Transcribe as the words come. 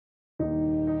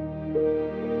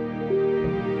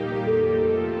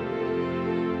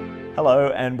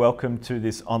Hello and welcome to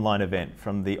this online event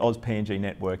from the Aus-PNG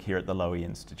network here at the Lowy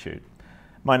Institute.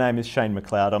 My name is Shane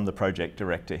McLeod, I'm the Project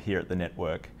Director here at the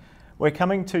network. We're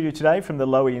coming to you today from the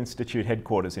Lowy Institute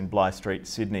headquarters in Bligh Street,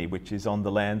 Sydney, which is on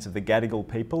the lands of the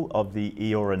Gadigal people of the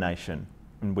Eora Nation.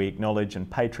 And we acknowledge and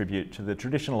pay tribute to the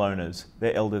traditional owners,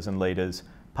 their elders and leaders,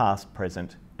 past,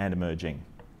 present and emerging.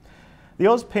 The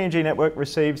Aus-PNG network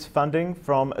receives funding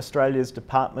from Australia's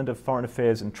Department of Foreign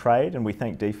Affairs and Trade, and we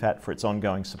thank DFAT for its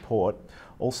ongoing support.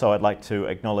 Also, I'd like to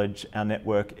acknowledge our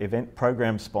network event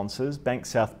program sponsors, Bank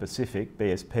South Pacific,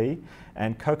 BSP,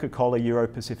 and Coca-Cola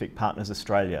Euro-Pacific Partners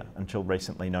Australia, until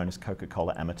recently known as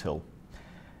Coca-Cola Amatil.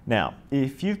 Now,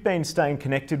 if you've been staying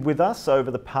connected with us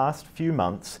over the past few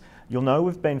months, you'll know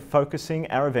we've been focusing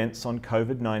our events on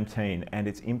COVID-19 and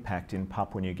its impact in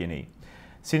Papua New Guinea.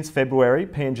 Since February,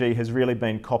 PNG has really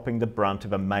been copping the brunt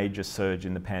of a major surge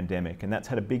in the pandemic, and that's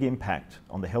had a big impact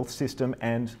on the health system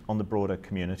and on the broader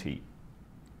community.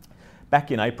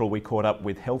 Back in April, we caught up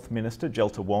with Health Minister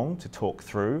Jelta Wong to talk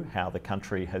through how the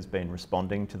country has been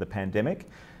responding to the pandemic.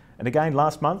 And again,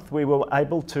 last month, we were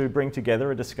able to bring together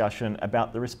a discussion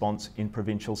about the response in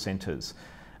provincial centres.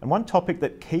 And one topic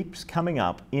that keeps coming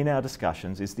up in our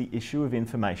discussions is the issue of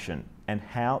information and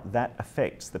how that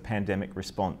affects the pandemic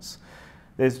response.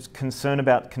 There's concern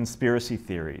about conspiracy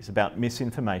theories, about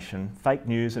misinformation, fake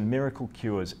news and miracle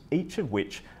cures, each of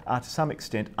which are to some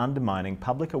extent undermining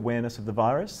public awareness of the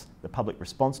virus, the public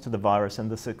response to the virus and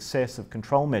the success of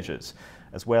control measures,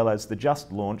 as well as the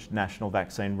just launched national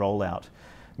vaccine rollout.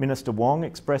 Minister Wong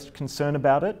expressed concern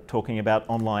about it, talking about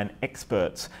online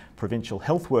experts. Provincial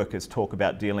health workers talk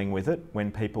about dealing with it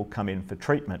when people come in for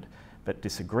treatment, but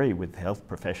disagree with health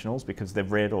professionals because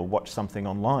they've read or watched something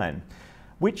online.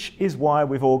 Which is why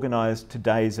we've organised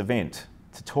today's event,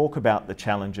 to talk about the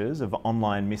challenges of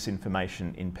online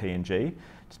misinformation in PNG,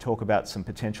 to talk about some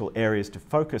potential areas to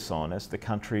focus on as the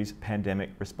country's pandemic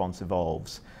response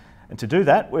evolves. And to do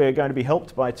that, we're going to be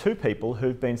helped by two people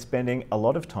who've been spending a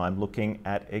lot of time looking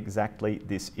at exactly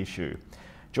this issue.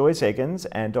 Joyce Eggins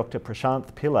and Dr.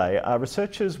 Prashanth Pillay are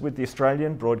researchers with the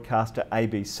Australian broadcaster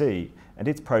ABC and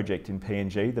its project in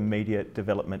PNG, the Media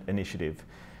Development Initiative.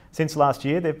 Since last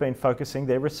year, they've been focusing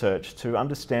their research to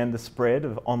understand the spread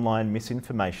of online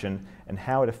misinformation and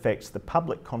how it affects the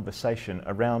public conversation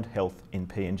around health in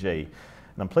PNG. And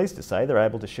I'm pleased to say they're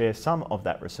able to share some of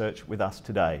that research with us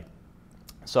today.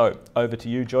 So over to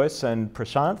you, Joyce and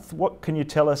Prashanth. What can you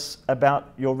tell us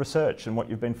about your research and what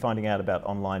you've been finding out about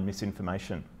online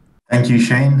misinformation? Thank you,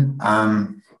 Shane.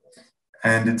 And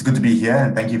it's good to be here,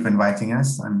 and thank you for inviting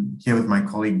us. I'm here with my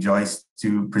colleague Joyce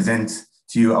to present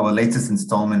to you our latest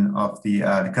installment of the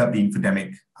Curb the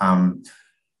Infodemic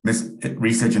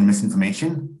research and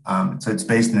misinformation. So it's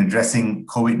based on addressing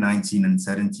COVID-19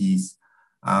 uncertainties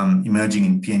emerging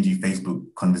in PNG Facebook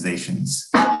conversations.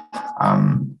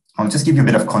 I'll just give you a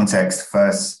bit of context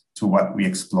first to what we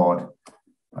explored.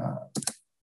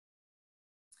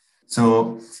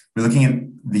 So we're looking at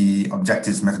the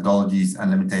objectives, methodologies,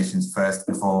 and limitations first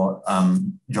before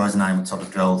Joyce and I would sort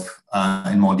of delve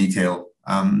in more detail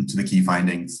to the key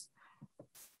findings.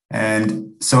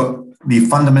 And so the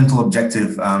fundamental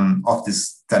objective of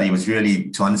this study was really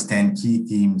to understand key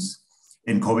themes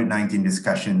in COVID-19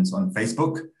 discussions on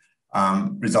Facebook,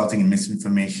 resulting in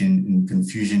misinformation and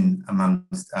confusion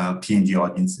amongst PNG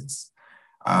audiences.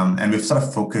 And we've sort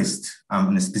of focused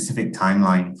on a specific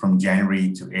timeline from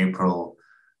January to April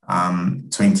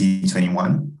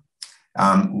 2021.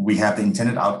 We have the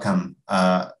intended outcome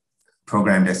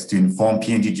programmed as to inform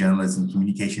PNG journalists and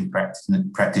communication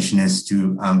practitioners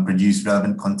to produce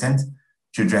relevant content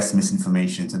to address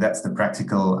misinformation. So that's the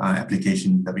practical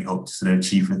application that we hope to sort of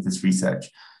achieve with this research.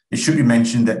 It should be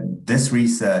mentioned that this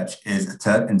research is a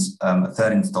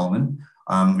third installment.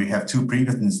 We have two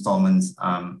previous installments,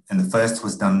 and the first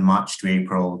was done March to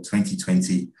April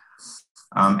 2020.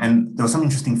 And there were some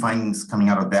interesting findings coming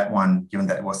out of that one, given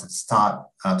that it was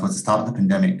towards the start of the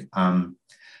pandemic.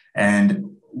 And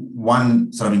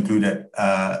one sort of included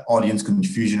audience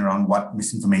confusion around what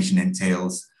misinformation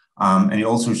entails. And it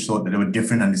also showed that there were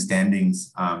different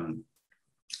understandings of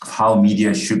how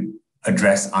media should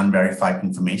address unverified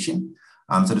information.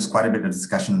 So there's quite a bit of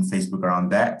discussion on Facebook around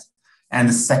that. And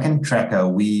the second tracker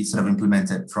we sort of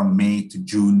implemented from May to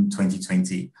June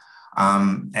 2020.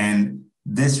 And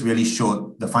this really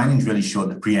showed, the findings really showed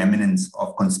the preeminence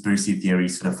of conspiracy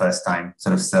theories for the first time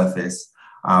sort of surfaced.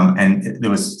 And there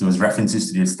was references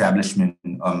to the establishment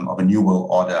of a new world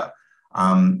order,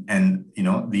 and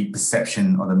the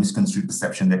perception or the misconstrued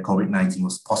perception that COVID-19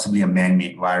 was possibly a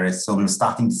man-made virus. So we were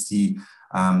starting to see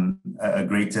a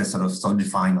greater sort of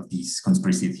solidifying of these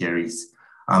conspiracy theories.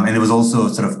 And there was also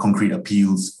sort of concrete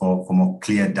appeals for more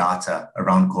clear data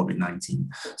around COVID-19.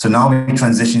 So now we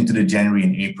transition to the January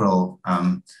and April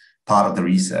part of the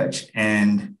research.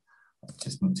 And I'll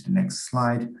just move to the next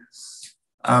slide.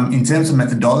 In terms of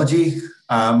methodology,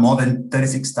 more than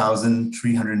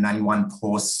 36,391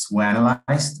 posts were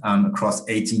analyzed across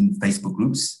 18 Facebook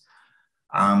groups.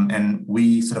 And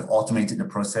we sort of automated the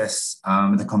process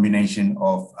with a combination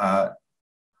of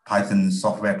Python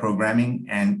software programming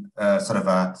and sort of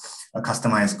a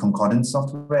customized concordance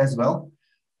software as well.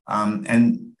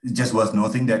 And it's just worth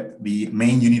noting that the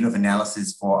main unit of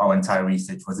analysis for our entire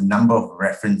research was the number of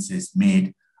references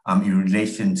made in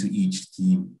relation to each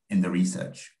theme in the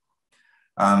research.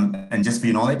 And just for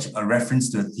your knowledge, a reference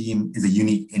to a theme is a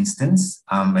unique instance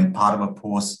when part of a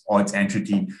post or its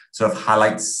entity sort of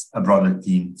highlights a broader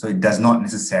theme. So it does not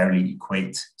necessarily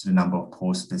equate to the number of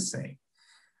posts per se.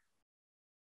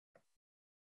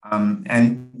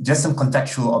 And just some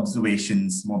contextual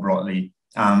observations more broadly.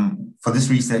 For this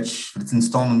research, for this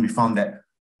installment, we found that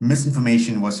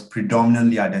misinformation was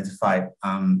predominantly identified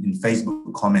in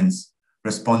Facebook comments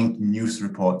responding to news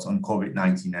reports on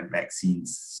COVID-19 and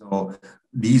vaccines. So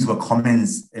these were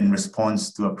comments in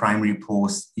response to a primary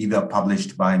post, either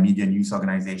published by a media news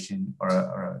organization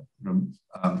or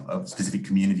a specific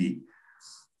community.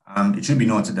 It should be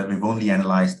noted that we've only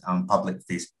analyzed public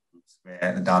Facebook groups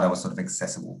where the data was sort of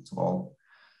accessible to all.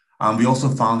 We also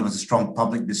found there was a strong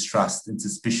public distrust and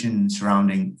suspicion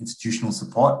surrounding institutional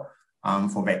support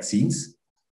for vaccines.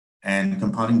 And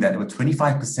compounding that, there were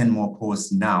 25% more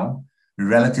posts now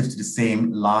relative to the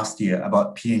same last year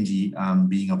about PNG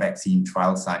being a vaccine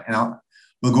trial site. And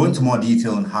we'll go into more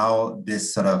detail on how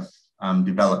this sort of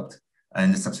developed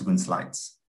in the subsequent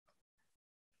slides.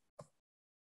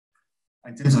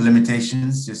 In terms of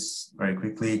limitations, just very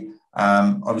quickly,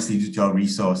 obviously due to our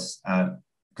resource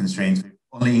constraints,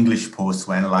 only English posts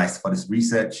were analyzed for this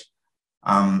research.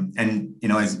 And you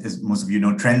know, as most of you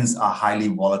know, trends are highly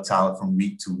volatile from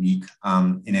week to week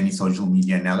in any social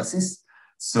media analysis.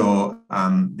 So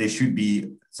they should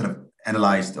be sort of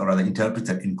analyzed or rather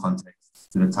interpreted in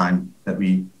context to the time that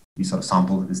we sort of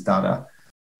sampled this data.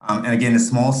 And again, a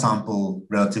small sample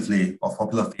relatively of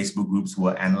popular Facebook groups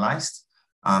were analyzed.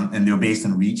 And they were based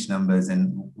on reach numbers.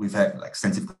 And we've had like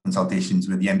extensive consultations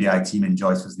with the MDI team, and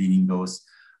Joyce was leading those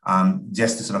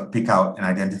just to sort of pick out and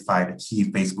identify the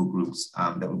key Facebook groups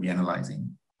that we'll be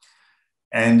analyzing.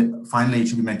 And finally, it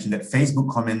should be mentioned that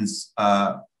Facebook comments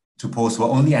to posts were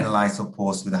only analyzed for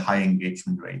posts with a high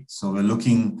engagement rate. So we're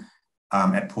looking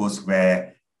at posts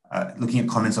where, looking at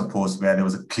comments of posts where there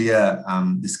was a clear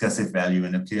discursive value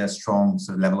and a clear, strong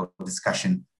sort of level of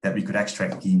discussion that we could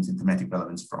extract themes and thematic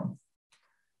relevance from.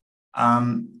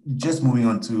 Just moving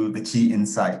on to the key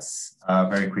insights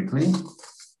very quickly.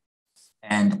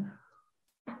 And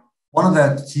one of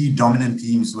the key dominant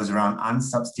themes was around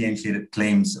unsubstantiated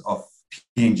claims of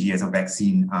PNG as a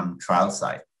vaccine trial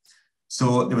site.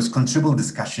 So there was considerable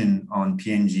discussion on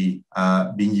PNG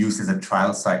being used as a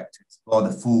trial site to explore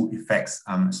the full effects,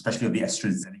 especially of the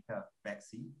AstraZeneca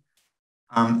vaccine.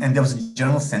 And there was a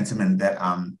general sentiment that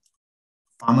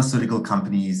pharmaceutical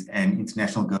companies and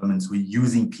international governments were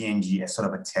using PNG as sort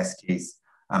of a test case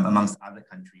amongst other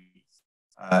countries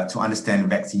to understand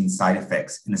vaccine side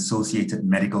effects and associated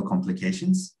medical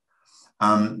complications.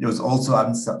 There was also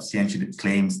unsubstantiated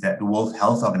claims that the World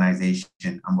Health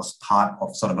Organization was part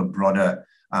of sort of a broader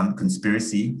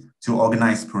conspiracy to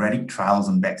organize sporadic trials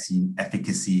on vaccine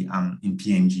efficacy in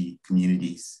PNG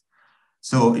communities.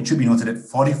 So it should be noted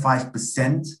that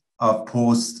 45% of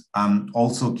posts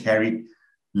also carried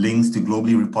links to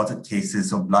globally reported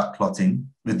cases of blood clotting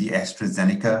with the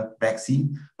AstraZeneca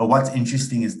vaccine. But what's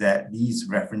interesting is that these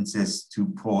references to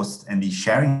posts and the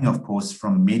sharing of posts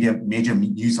from major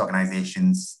news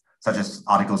organizations, such as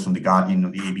articles from The Guardian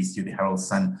or the ABC or the Herald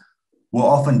Sun, were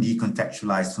often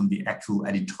decontextualized from the actual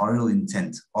editorial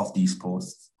intent of these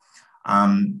posts.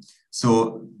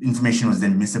 So information was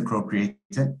then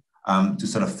misappropriated to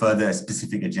sort of further a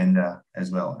specific agenda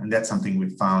as well. And that's something we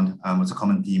found was a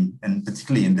common theme, and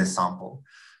particularly in this sample.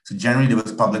 So generally there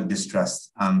was public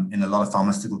distrust in a lot of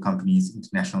pharmaceutical companies,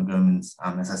 international governments,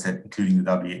 as I said, including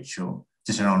the WHO,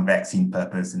 just around vaccine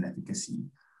purpose and efficacy.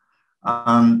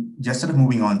 Just sort of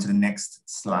moving on to the next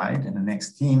slide and the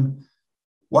next theme.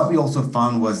 What we also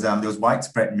found was there was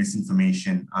widespread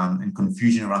misinformation and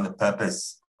confusion around the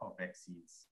purpose of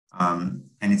vaccines and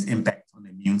its impact on the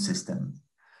immune system.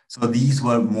 So these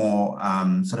were more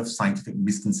sort of scientific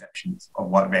misconceptions of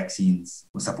what vaccines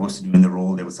were supposed to do and the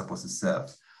role they were supposed to serve.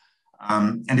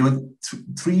 And there were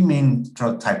three main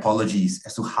typologies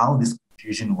as to how this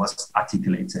confusion was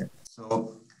articulated.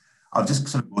 So I'll just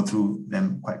sort of go through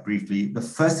them quite briefly. The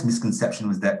first misconception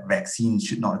was that vaccines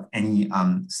should not have any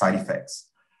side effects.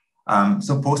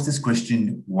 So posters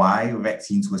questioned why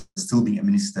vaccines were still being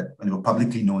administered when there were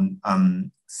publicly known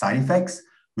side effects,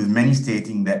 with many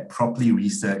stating that properly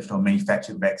researched or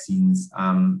manufactured vaccines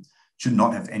should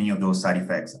not have any of those side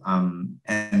effects.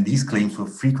 And these claims were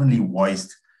frequently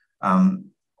voiced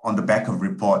on the back of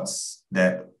reports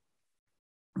that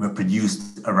were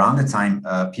produced around the time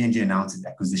PNG announced its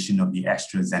acquisition of the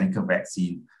AstraZeneca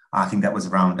vaccine. I think that was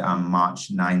around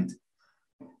March 9th.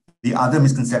 The other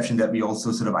misconception that we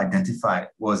also sort of identified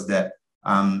was that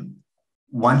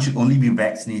one should only be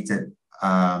vaccinated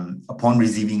upon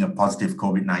receiving a positive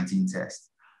COVID-19 test.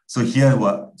 So here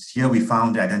we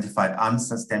identified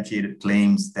unsubstantiated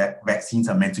claims that vaccines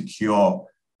are meant to cure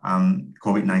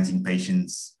COVID-19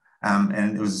 patients.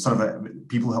 And it was sort of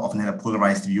people often had a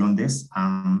polarized view on this,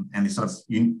 and they sort of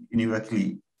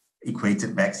univocally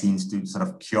equated vaccines to sort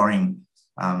of curing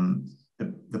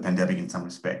the pandemic in some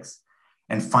respects.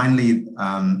 And finally,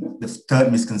 the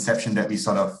third misconception that we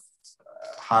sort of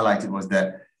highlighted was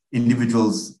that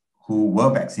individuals who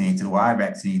were vaccinated or are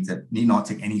vaccinated need not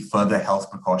take any further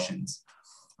health precautions.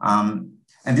 And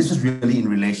this was really in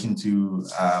relation to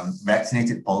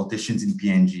vaccinated politicians in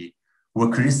PNG who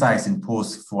were criticized in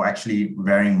posts for actually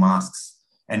wearing masks.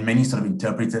 And many sort of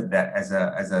interpreted that as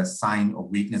a sign of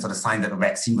weakness or the sign that the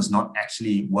vaccine was not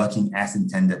actually working as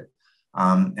intended.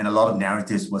 And a lot of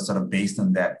narratives were sort of based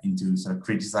on that, into sort of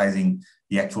criticizing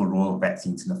the actual role of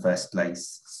vaccines in the first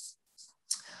place.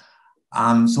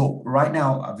 So right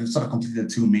now, we've sort of completed the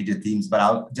two major themes, but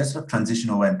I'll just sort of transition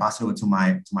over and pass it over to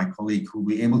my colleague, who will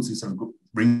be able to sort of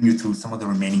bring you through some of the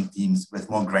remaining themes with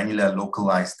more granular,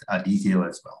 localized detail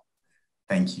as well.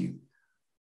 Thank you.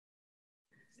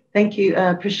 Thank you,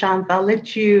 Prashant. I'll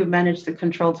let you manage the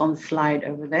controls on the slide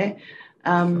over there.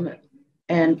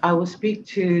 And I will speak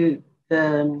to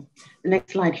the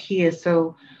next slide here.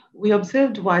 So we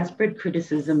observed widespread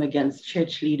criticism against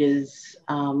church leaders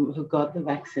who got the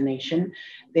vaccination.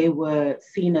 They were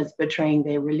seen as betraying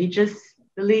their religious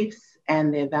beliefs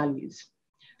and their values.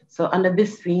 So under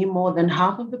this theme, more than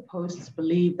half of the posts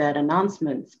believe that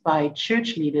announcements by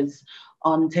church leaders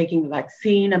on taking the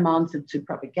vaccine amounted to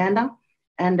propaganda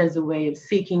and as a way of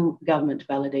seeking government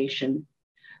validation.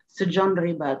 Sir John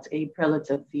Ribat, a prelate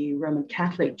of the Roman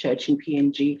Catholic Church in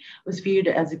PNG, was viewed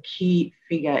as a key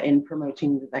figure in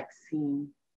promoting the vaccine.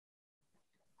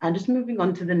 And just moving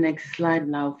on to the next slide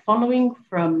now, following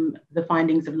from the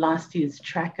findings of last year's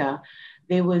tracker,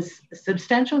 there was a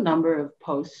substantial number of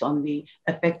posts on the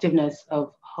effectiveness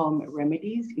of home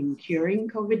remedies in curing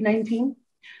COVID-19.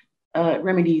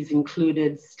 Remedies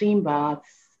included steam baths,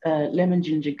 lemon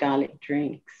ginger garlic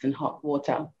drinks, and hot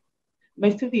water.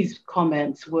 Most of these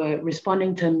comments were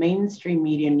responding to mainstream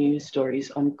media news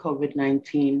stories on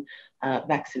COVID-19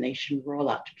 vaccination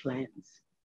rollout plans.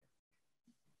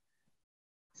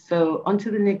 So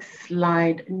onto the next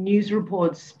slide, news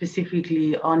reports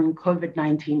specifically on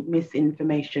COVID-19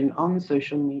 misinformation on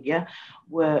social media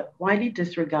were widely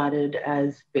disregarded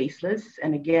as baseless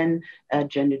and again,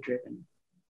 gender-driven.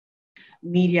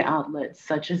 Media outlets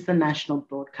such as the National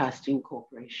Broadcasting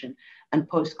Corporation and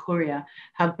Post Courier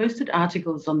have posted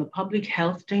articles on the public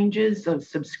health dangers of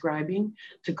subscribing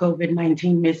to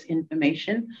COVID-19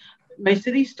 misinformation. Most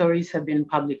of these stories have been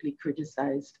publicly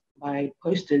criticized by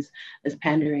posters as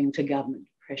pandering to government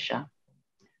pressure.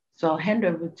 So I'll hand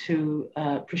over to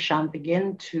Prashant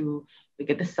again to look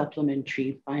at the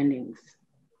supplementary findings.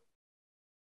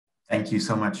 Thank you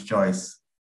so much, Joyce.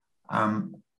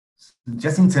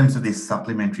 Just in terms of these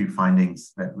supplementary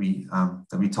findings that we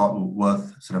thought were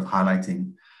worth sort of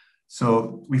highlighting.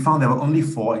 So we found there were only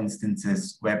 4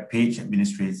 instances where page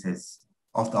administrators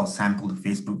of our sampled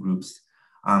Facebook groups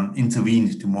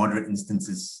intervened to moderate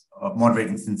instances of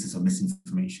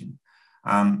misinformation.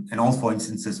 And all 4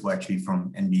 instances were actually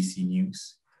from NBC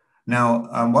News.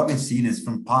 Now, what we've seen is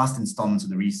from past installments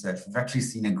of the research, we've actually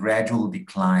seen a gradual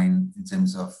decline in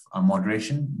terms of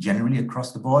moderation generally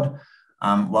across the board.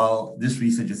 While this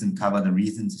research doesn't cover the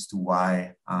reasons as to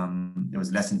why there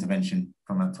was less intervention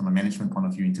from a management point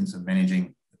of view in terms of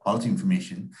managing quality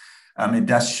information, it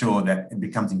does show that it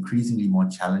becomes increasingly more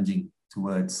challenging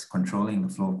towards controlling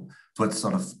the flow, towards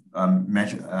sort of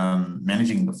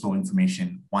managing the flow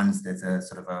information once there's a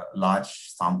sort of a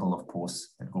large sample of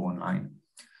posts that go online.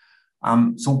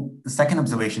 So the second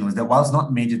observation was that whilst not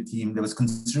a major theme, there was a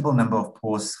considerable number of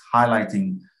posts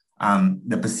highlighting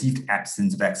the perceived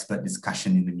absence of expert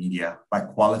discussion in the media by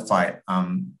qualified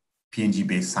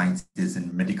PNG-based scientists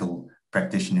and medical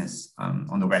practitioners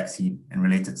on the vaccine and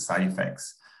related side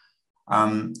effects.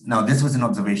 Now, this was an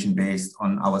observation based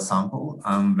on our sample.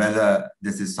 Whether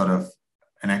this is sort of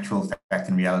an actual fact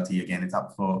in reality, again, it's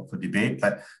up for debate,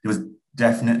 but there was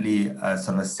definitely a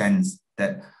sort of a sense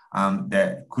that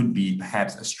there could be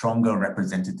perhaps a stronger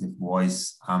representative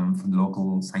voice from the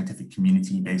local scientific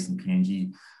community based in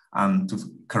PNG to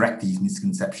correct these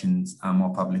misconceptions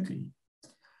more publicly.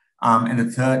 And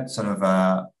the third sort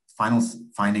of final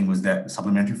finding was that, the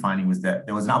supplementary finding was that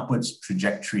there was an upwards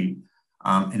trajectory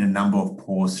in a number of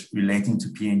posts relating to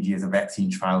PNG as a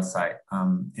vaccine trial site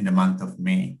in the month of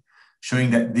May, showing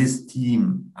that this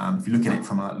theme, if you look at it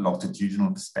from a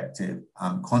longitudinal perspective,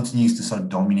 continues to sort of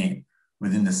dominate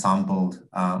within the sampled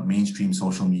mainstream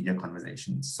social media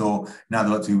conversations. So in other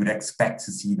words, we would expect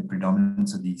to see the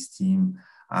predominance of these themes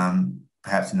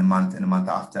perhaps in the month and the month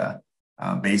after,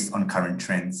 based on current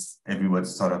trends, if we were to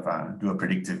sort of do a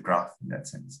predictive graph in that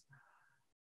sense.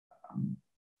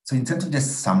 So in terms of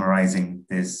just summarizing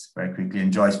this very quickly,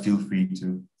 and Joyce, feel free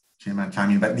to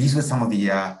chime in, but these were some of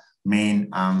the main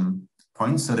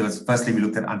points. So there was, firstly, we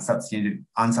looked at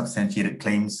unsubstantiated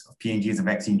claims of PNG as a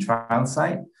vaccine trial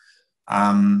site.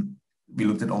 We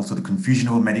looked at also the confusion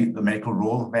over the medical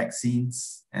role of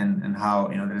vaccines and how,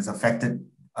 that has affected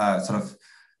sort of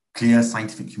clear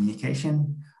scientific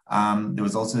communication. There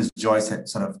was also, as Joyce had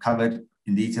sort of covered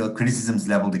in detail, criticisms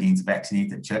leveled against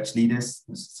vaccinated church leaders.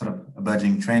 It was sort of a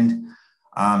burgeoning trend.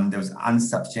 There was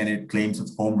unsubstantiated claims of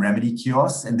home remedy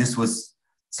cures, and this was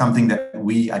something that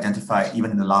we identified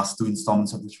even in the last two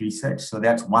installments of this research. So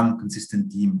that's one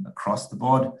consistent theme across the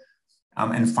board.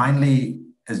 And finally,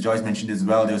 as Joyce mentioned as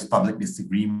well, there was public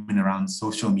disagreement around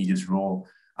social media's role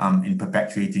in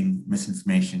perpetuating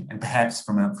misinformation. And perhaps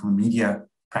from a media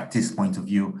practice point of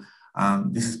view,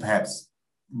 this is perhaps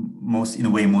most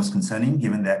concerning,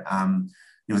 given that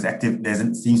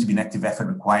there seems to be an active effort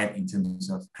required in terms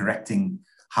of correcting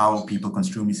how people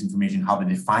construe misinformation, how they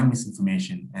define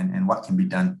misinformation, and what can be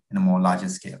done in a more larger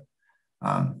scale.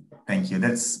 Thank you.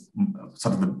 That's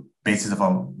sort of the basis of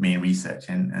our main research.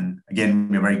 And again,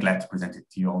 we're very glad to present it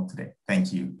to you all today.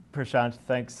 Thank you. Prashant,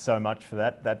 thanks so much for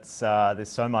that. There's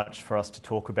so much for us to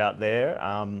talk about there.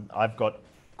 I've got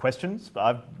questions.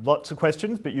 I've lots of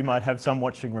questions, but you might have some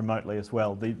watching remotely as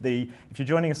well. If you're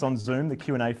joining us on Zoom, the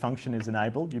Q&A function is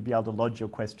enabled. You'll be able to lodge your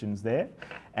questions there.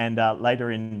 And later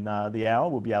in the hour,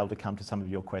 we'll be able to come to some of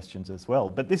your questions as well.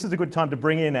 But this is a good time to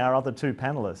bring in our other two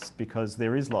panellists, because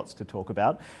there is lots to talk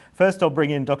about. First, I'll bring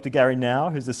in Dr. Gary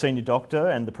Now, who's the Senior Doctor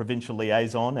and the Provincial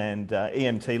Liaison and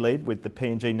EMT Lead with the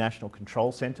PNG National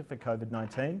Control Centre for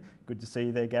COVID-19. Good to see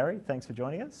you there, Gary. Thanks for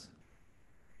joining us.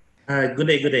 Good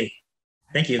day.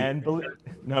 Thank you. And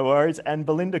no worries. And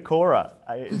Belinda Cora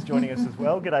is joining us as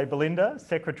well. G'day, Belinda,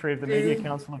 Secretary of the Media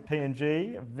Council of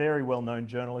PNG, a very well-known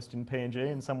journalist in PNG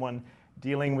and someone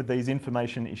dealing with these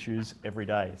information issues every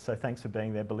day. So thanks for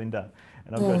being there, Belinda.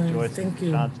 And I've got Joyce and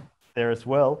Prashant there as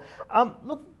well.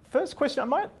 Look, first question, I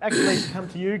might actually come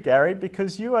to you, Gary,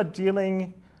 because you are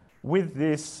dealing with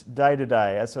this day to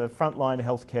day as a frontline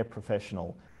healthcare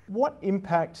professional. What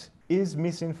impact is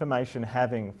misinformation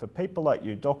having for people like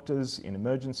you, doctors in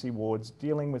emergency wards,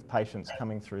 dealing with patients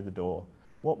coming through the door?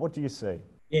 What do you see?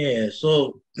 Yeah,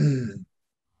 so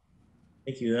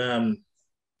thank you.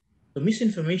 The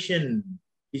misinformation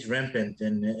is rampant,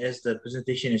 and as the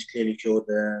presentation is clearly showed,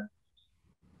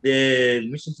 the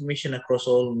misinformation across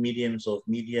all mediums of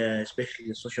media, especially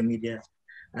the social media,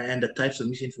 and the types of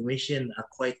misinformation are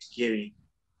quite scary.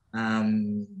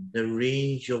 The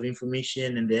range of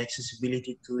information and the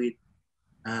accessibility to it,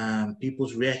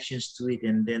 people's reactions to it,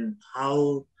 and then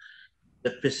how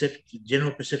the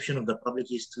general perception of the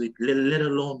public is to it, let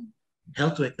alone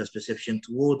health workers' perception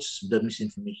towards the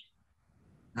misinformation.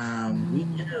 We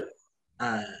have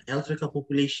a health worker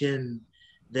population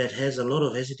that has a lot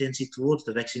of hesitancy towards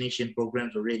the vaccination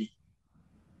programs already.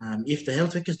 If the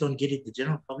health workers don't get it, the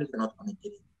general public are not going to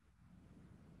get it.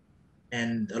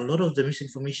 And a lot of the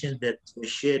misinformation that was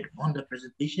shared on the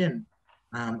presentation,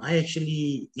 I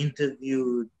actually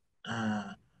interviewed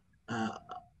over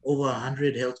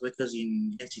 100 health workers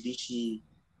in NCDC,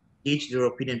 gauged their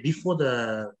opinion before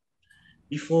the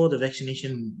vaccines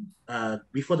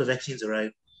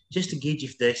arrived, just to gauge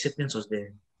if the acceptance was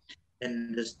there.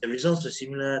 And the results are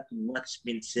similar to what's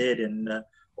been said, and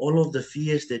all of the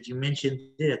fears that you mentioned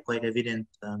there are quite evident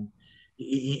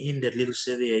in that little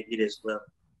survey I did as well.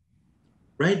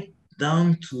 Right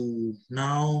down to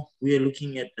now, we are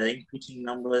looking at the increasing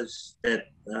numbers that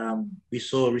we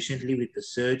saw recently with the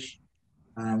surge.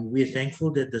 We are thankful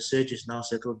that the surge is now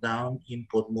settled down in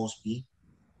Port Moresby.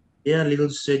 There are little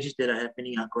surges that are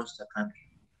happening across the country.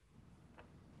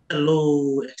 The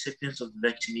low acceptance of the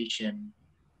vaccination,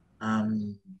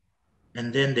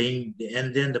 and then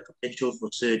the potential for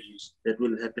surges that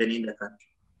will happen in the country.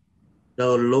 The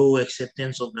low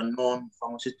acceptance of the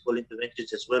non-pharmaceutical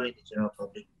interventions as well in the general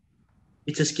public.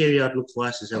 It's a scary outlook for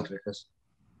us as health workers.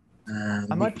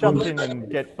 I might jump in and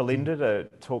get Belinda to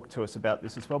talk to us about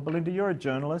this as well. Belinda, you're a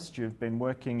journalist. You've been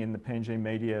working in the PNG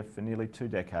media for nearly 2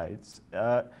 decades.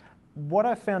 What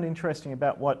I found interesting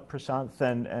about what Prashanth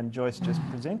and Joyce just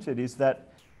presented is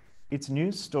that it's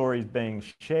news stories being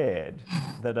shared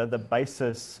that are the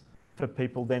basis for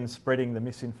people then spreading the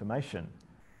misinformation.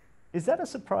 Is that a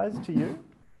surprise to you?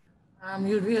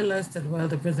 You realized that while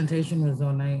the presentation was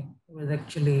on, I was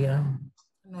actually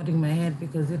nodding my head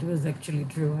because it was actually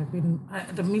true.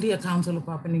 The Media Council of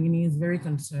Papua New Guinea is very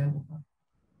concerned about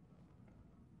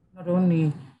not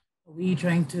only are we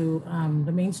trying to,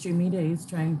 the mainstream media is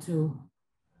trying to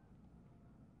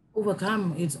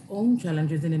overcome its own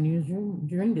challenges in the newsroom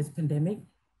during this pandemic.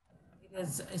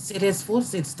 It has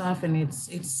forced its staff and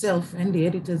itself and the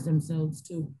editors themselves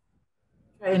to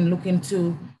try and look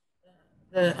into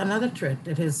another threat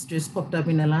that has just popped up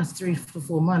in the last 3 to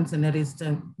 4 months, and that is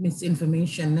the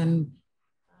misinformation. And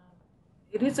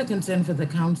it is a concern for the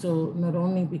council, not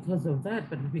only because of that,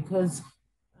 but because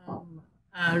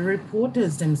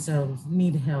reporters themselves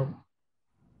need help.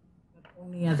 Not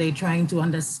only are they trying to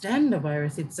understand the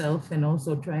virus itself and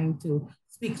also trying to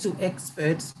speak to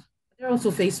experts, they're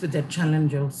also faced with that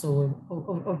challenge also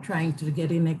of trying to get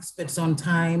in experts on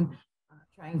time,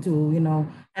 trying to,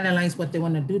 analyze what they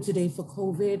want to do today for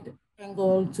COVID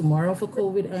angle, tomorrow for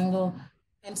COVID angle,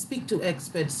 and speak to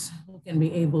experts who can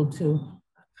be able to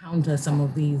counter some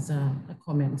of these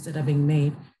comments that are being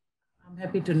made. I'm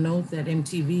happy to note that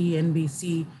MTV,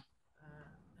 NBC,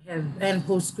 and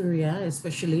Post Korea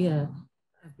especially have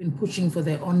been pushing for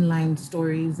their online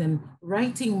stories and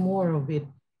writing more of it,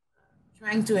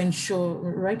 trying to ensure,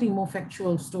 writing more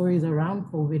factual stories around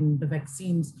COVID and the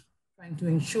vaccines, trying to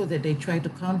ensure that they try to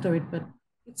counter it, but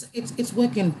it's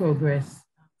work in progress.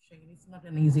 Shane, it's not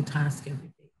an easy task every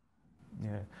day.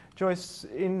 Yeah, Joyce,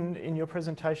 in your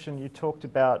presentation, you talked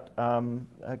about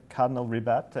Cardinal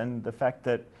Ribat and the fact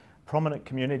that prominent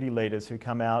community leaders who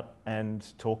come out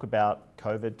and talk about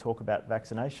COVID, talk about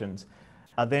vaccinations,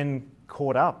 are then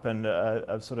caught up and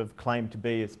are sort of claimed to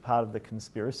be as part of the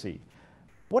conspiracy.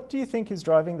 What do you think is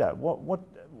driving that?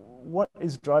 What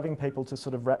is driving people to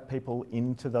sort of wrap people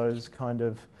into those kind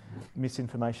of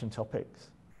misinformation topics?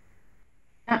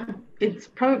 It's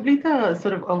probably the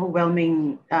sort of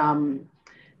overwhelming,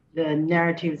 the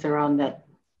narratives around that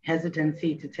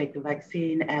hesitancy to take the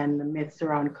vaccine and the myths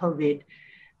around COVID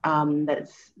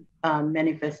that's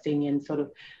manifesting in sort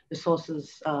of the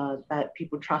sources that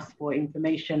people trust for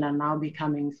information are now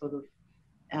becoming sort of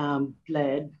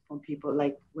bled from people.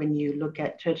 Like when you look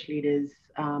at church leaders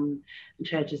and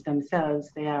churches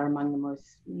themselves, they are among the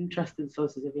most trusted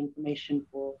sources of information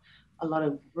for a lot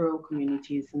of rural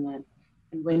communities. And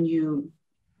when you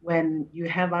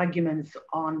have arguments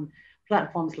on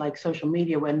platforms like social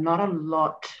media, where not a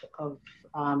lot of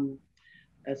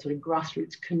sort of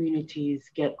grassroots communities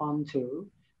get onto,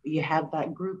 you have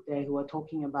that group there who are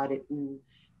talking about it and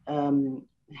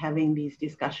having these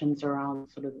discussions around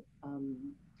sort of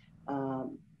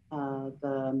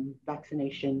the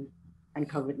vaccination and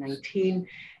COVID-19,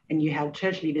 and you have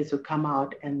church leaders who come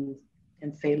out and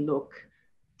say, look,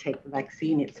 take the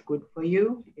vaccine, it's good for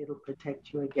you, it'll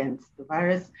protect you against the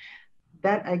virus.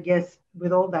 That, I guess,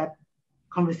 with all that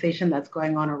conversation that's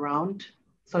going on around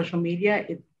social media,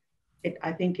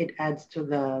 I think it adds to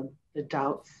the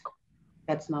doubts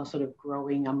that's now sort of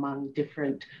growing among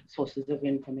different sources of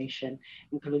information,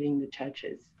 including the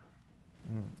churches.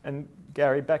 And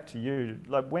Gary, back to you.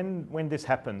 Like when this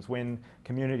happens, when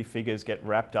community figures get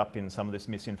wrapped up in some of this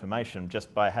misinformation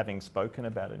just by having spoken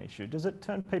about an issue, does it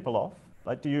turn people off?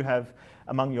 Like, do you have,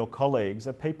 among your colleagues,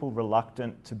 are people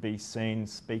reluctant to be seen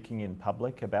speaking in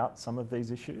public about some of these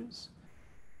issues?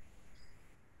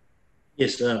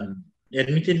 Yes,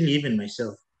 admittedly, even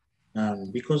myself,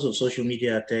 because of social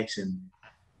media attacks and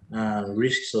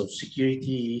risks of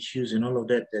security issues and all of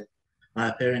that are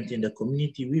apparent in the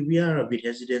community, we are a bit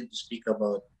hesitant to speak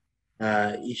about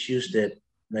issues that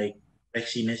like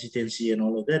vaccine hesitancy and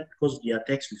all of that because of the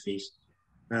attacks we face.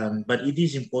 But it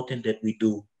is important that we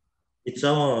do. It's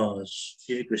our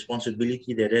civic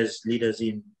responsibility that as leaders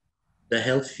in the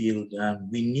health field,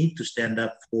 we need to stand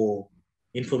up for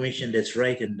information that's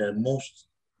right, and the most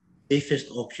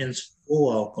safest options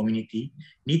for our community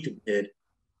need to be heard,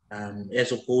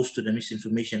 as opposed to the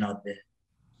misinformation out there.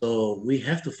 So we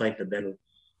have to fight the battle.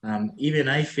 Even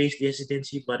I face the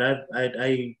hesitancy, but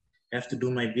I have to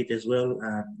do my bit as well.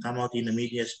 Come out in the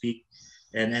media, speak,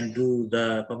 and do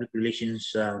the public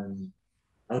relations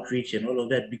outreach and all of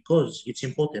that, because it's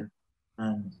important.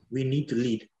 We need to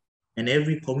lead. And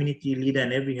every community leader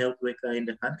and every health worker in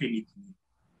the country needs to lead.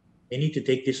 They need to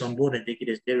take this on board and take it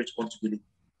as their responsibility.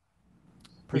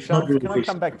 Prashanth, can I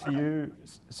come back to you?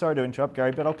 Sorry to interrupt,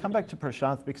 Gary, but I'll come back to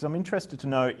Prashanth because I'm interested to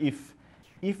know if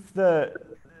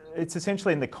it's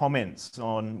essentially in the comments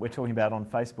we're talking about on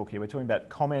Facebook here, we're talking about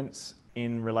comments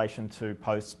in relation to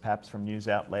posts perhaps from news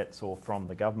outlets or from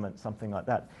the government, something like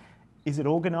that. Is it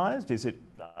organised? Is it,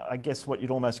 I guess, what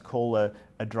you'd almost call a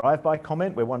drive-by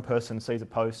comment where one person sees a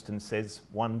post and says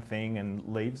one thing and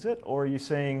leaves it? Or are you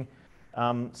seeing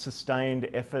sustained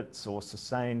efforts or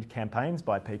sustained campaigns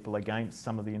by people against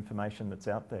some of the information that's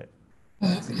out there?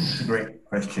 It's a great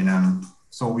question.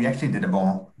 So we actually did a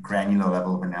more granular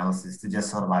level of analysis to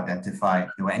just sort of identify if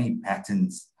there were any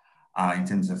patterns in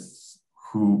terms of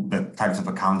the types of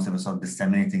accounts that were sort of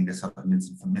disseminating this sort of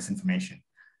misinformation.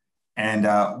 And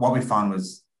what we found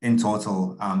was, in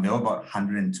total, there were about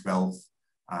 112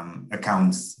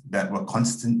 accounts that were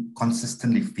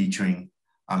consistently featuring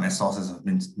as sources of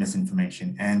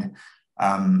misinformation. And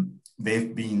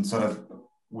they've been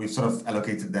we've sort of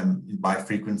allocated them by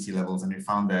frequency levels, and we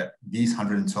found that these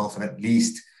 112 have at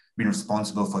least been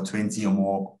responsible for 20 or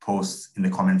more posts in the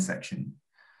comment section.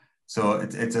 So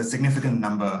it's a significant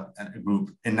number, a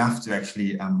group, enough to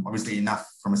actually, obviously enough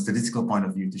from a statistical point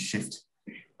of view to shift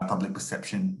public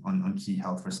perception on key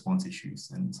health response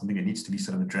issues, and something that needs to be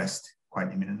sort of addressed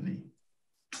quite imminently.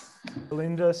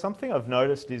 Belinda, something I've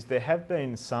noticed is there have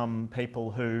been some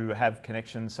people who have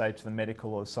connections, say, to the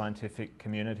medical or scientific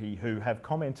community who have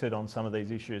commented on some of these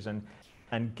issues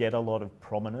and get a lot of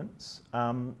prominence.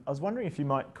 I was wondering if you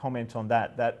might comment on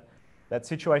that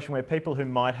situation where people who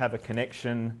might have a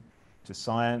connection to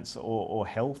science or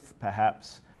health,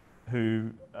 perhaps, who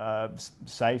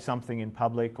say something in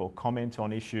public or comment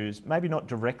on issues, maybe not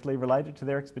directly related to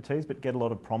their expertise, but get a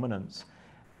lot of prominence.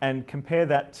 And compare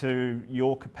that to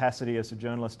your capacity as a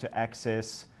journalist to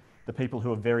access the people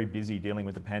who are very busy dealing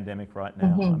with the pandemic right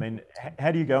now. I mean, how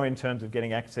do you go in terms of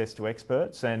getting access to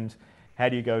experts, and how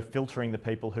do you go filtering the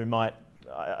people who might,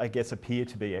 I guess, appear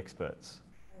to be experts?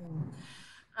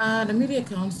 The Media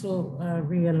Council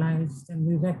realized, and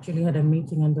we've actually had a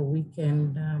meeting on the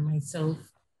weekend, myself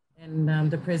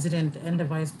and the president and the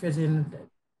vice president,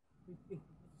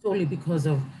 solely because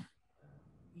of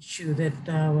issue that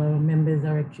our members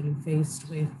are actually faced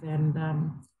with, and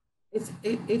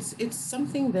it's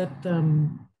something that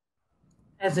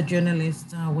as a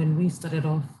journalist, when we started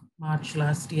off March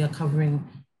last year covering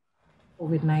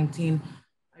COVID-19,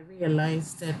 I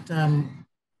realized that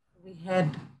we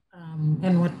had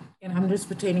and I'm just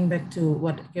pertaining back to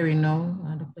what Dr. Gary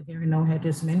No had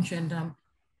just mentioned.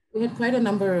 We had quite a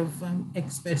number of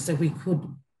experts that we could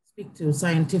speak to,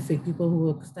 scientific people who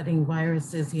were studying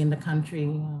viruses here in the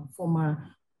country, former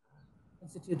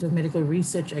Institute of Medical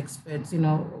Research experts.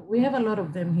 We have a lot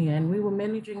of them here, and we were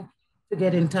managing to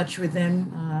get in touch with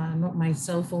them, not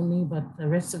myself only, but the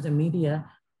rest of the media.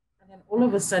 And then all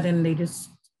of a sudden, they just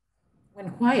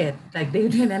went quiet, like they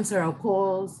didn't answer our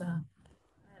calls.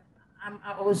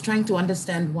 I was trying to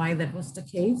understand why that was the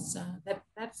case.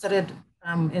 That started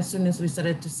as soon as we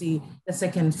started to see the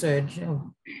second surge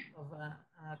of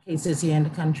cases here in the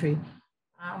country,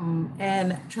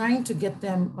 and trying to get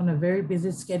them on a very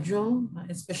busy schedule,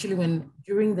 especially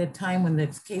during the time when the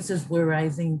cases were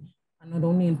rising, not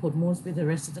only in Port Moresby, the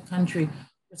rest of the country,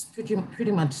 was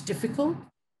pretty much difficult.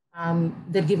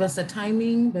 They'd give us a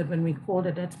timing, but when we called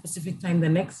at that specific time the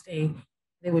next day,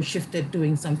 they were shifted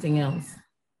doing something else.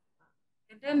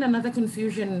 And then another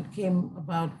confusion came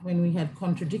about when we had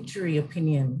contradictory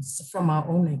opinions from our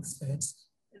own experts.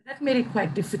 That made it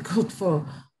quite difficult for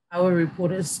our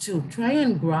reporters to try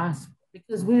and grasp,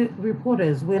 because we're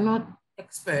reporters, we're not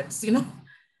experts,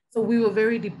 So we were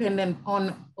very dependent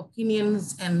on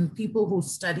opinions and people who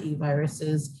study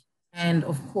viruses. And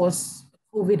of course,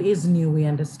 COVID is new, we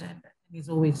understand that, and it's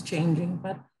always changing,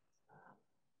 but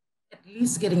at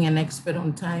least getting an expert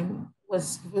on time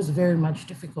was very much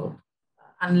difficult,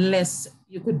 unless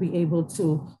you could be able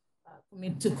to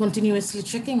commit to continuously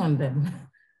checking on them.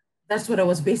 That's what I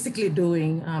was basically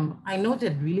doing. I know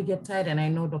they'd really get tired, and I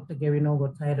know Dr. Gary No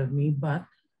got tired of me, but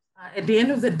at the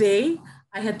end of the day,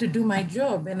 I had to do my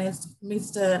job. And as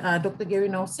Dr. Gary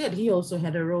No said, he also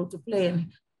had a role to play. And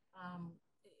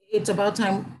it's about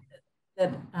time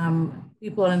that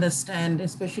people understand,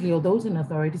 especially all those in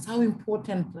authorities, how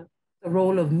important the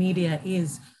role of media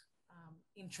is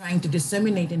in trying to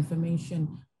disseminate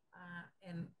information.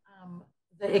 And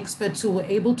the experts who were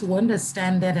able to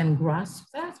understand that and grasp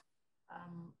that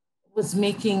was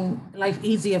making life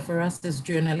easier for us as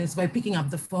journalists by picking up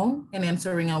the phone and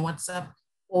answering our WhatsApp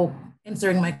or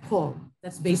answering my call.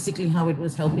 That's basically how it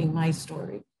was helping my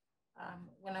story.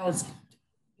 When I was,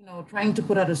 trying to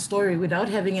put out a story without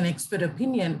having an expert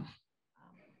opinion,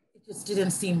 it just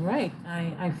didn't seem right.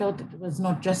 I felt it was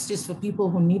not justice for people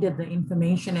who needed the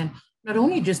information, and not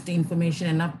only just the information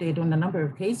and update on the number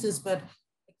of cases, but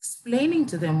explaining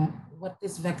to them what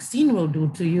this vaccine will do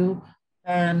to you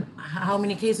and how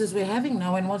many cases we're having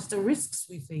now and what's the risks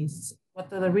we face.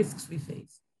 What are the risks we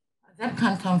face? That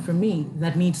can't come from me.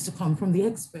 That needs to come from the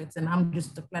experts, and I'm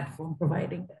just the platform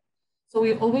providing that. So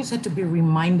we always had to be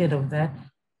reminded of that.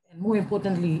 And more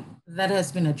importantly, that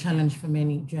has been a challenge for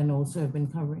many journals who have been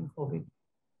covering COVID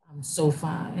so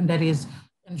far, and that is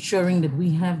ensuring that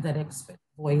we have that expert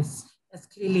voice as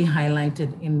clearly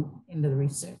highlighted in the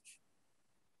research.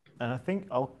 And I think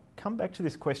I'll come back to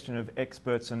this question of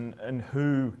experts and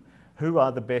who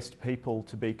are the best people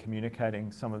to be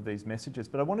communicating some of these messages.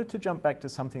 But I wanted to jump back to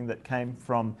something that came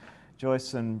from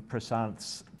Joyce and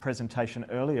Prashant's presentation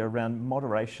earlier around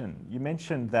moderation. You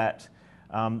mentioned that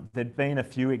there'd been a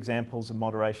few examples of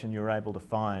moderation you were able to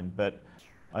find, but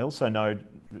I also know,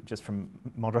 just from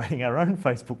moderating our own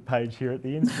Facebook page here at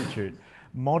the Institute,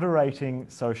 moderating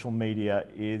social media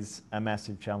is a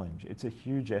massive challenge. It's a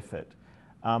huge effort.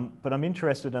 But I'm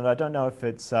interested, and I don't know if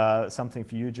it's something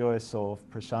for you, Joyce, or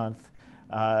Prashant,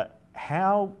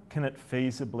 how can it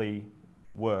feasibly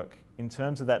work in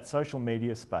terms of that social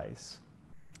media space?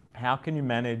 How can you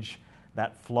manage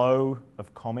that flow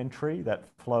of commentary, that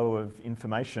flow of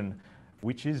information,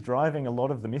 which is driving a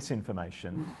lot of the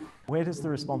misinformation? Where does the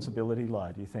responsibility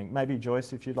lie, do you think? Maybe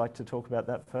Joyce, if you'd like to talk about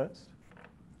that first.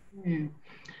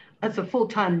 That's a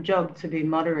full-time job to be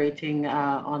moderating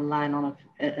online,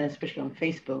 especially on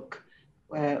Facebook,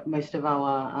 where most of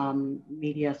our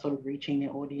media are sort of reaching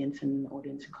their audience and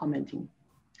audience commenting.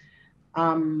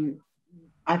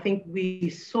 I think we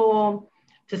saw,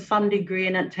 to some degree,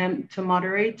 an attempt to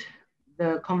moderate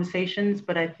the conversations,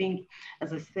 but I think,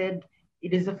 as I said,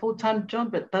 it is a full-time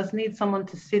job. It does need someone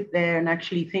to sit there and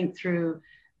actually think through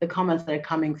the comments that are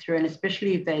coming through, and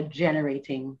especially if they're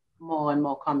generating more and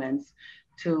more comments,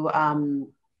 to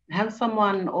have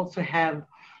someone also have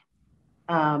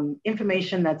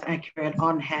information that's accurate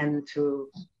on hand to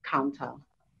counter.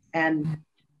 And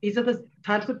these are the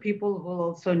types of people who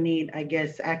also need, I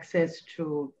guess, access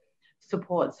to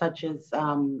support, such as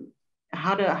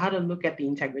how to look at the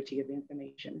integrity of the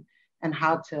information and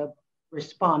how to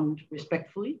respond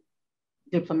respectfully,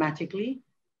 diplomatically,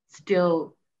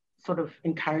 still sort of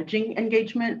encouraging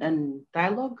engagement and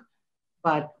dialogue,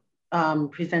 but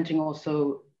presenting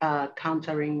also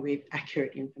countering with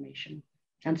accurate information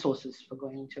and sources for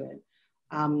going into it.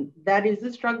 That is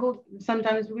a struggle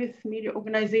sometimes with media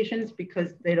organizations,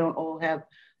 because they don't all have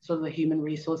sort of the human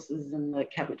resources and the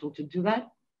capital to do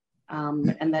that.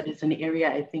 And that is an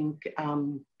area I think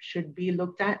should be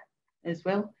looked at as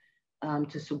well,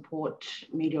 to support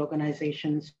media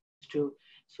organizations to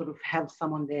sort of have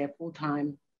someone there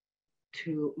full-time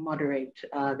to moderate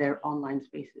their online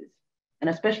spaces, and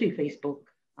especially Facebook.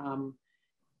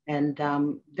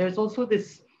 There's also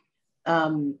this,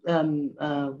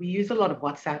 we use a lot of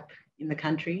WhatsApp in the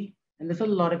country, and there's a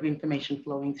lot of information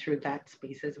flowing through that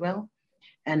space as well.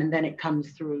 And then it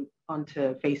comes through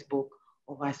onto Facebook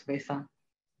or vice versa.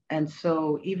 And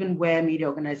so even where media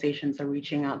organizations are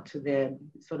reaching out to their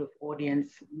sort of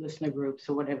audience, listener groups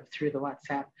or whatever through the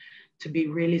WhatsApp, to be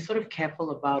really sort of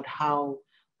careful about how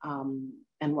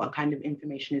and what kind of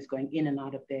information is going in and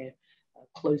out of their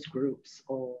closed groups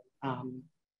or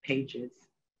pages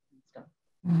and stuff.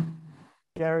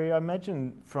 Gary, I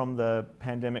imagine from the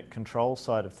pandemic control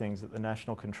side of things at the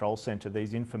National Control Centre,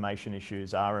 these information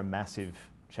issues are a massive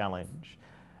challenge.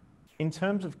 In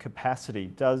terms of capacity,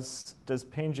 does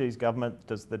PNG's government,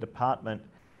 does the department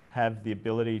have the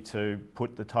ability to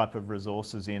put the type of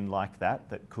resources in like that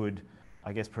could,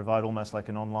 I guess, provide almost like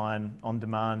an online,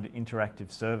 on-demand,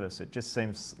 interactive service? It just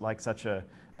seems like such a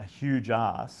huge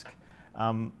ask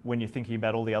when you're thinking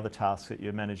about all the other tasks that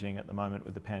you're managing at the moment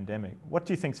with the pandemic. What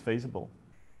do you think is feasible?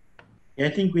 Yeah,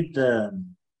 I think with the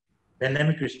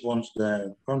pandemic response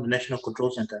from the National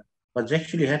Control Centre, what's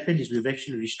actually happened is we've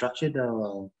actually restructured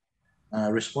our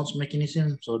response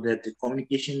mechanism so that the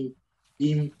communication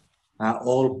team are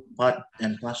all part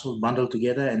and parcel bundled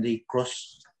together, and they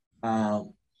cross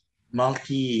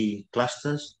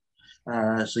multi-clusters.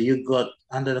 So you've got,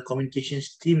 under the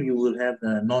communications team, you will have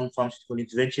the non-pharmaceutical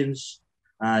interventions,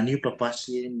 new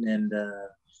purposing, and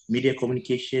media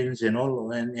communications and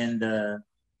all, and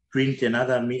print and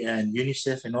other, and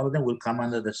UNICEF, and all of them will come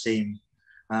under the same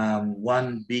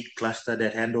one big cluster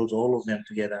that handles all of them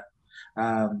together.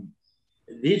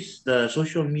 The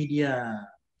social media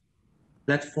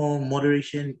platform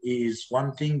moderation is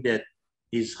one thing that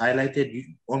is highlighted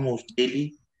almost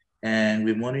daily, and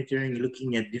we're monitoring,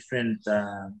 looking at different,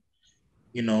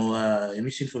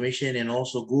 misinformation and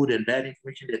also good and bad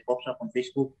information that pops up on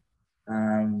Facebook.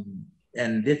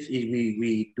 And that is,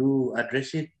 we do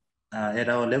address it at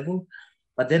our level.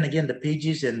 But then again, the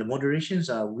pages and the moderations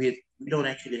are we don't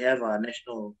actually have a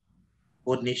national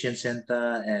coordination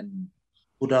center and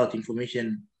put out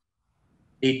information.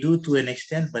 They do to an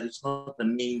extent, but it's not the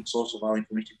main source of our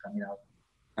information coming out.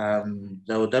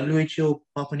 The WHO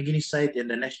Papua New Guinea site and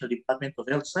the National Department of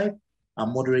Health site are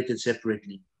moderated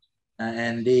separately.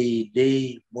 And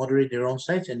they moderate their own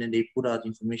sites, and then they put out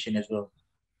information as well.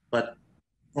 But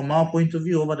from our point of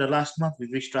view, over the last month, we've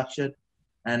restructured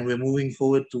and we're moving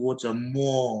forward towards a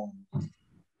more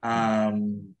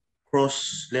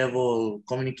cross-level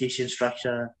communication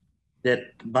structure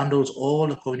that bundles all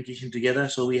the communication together.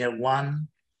 So we have one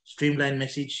streamlined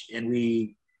message, and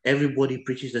everybody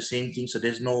preaches the same thing. So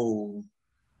there's no,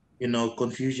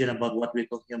 confusion about what we're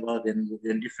talking about and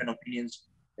different opinions.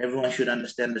 Everyone should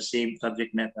understand the same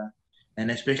subject matter, and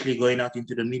especially going out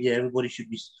into the media, everybody should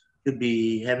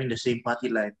be having the same party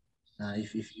line.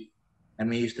 If I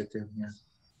may use the term, yeah.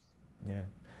 Yeah.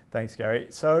 Thanks, Gary.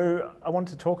 So I want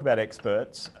to talk about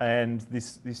experts and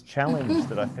this challenge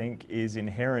that I think is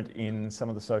inherent in some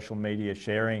of the social media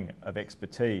sharing of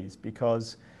expertise,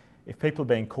 because if people are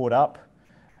being caught up,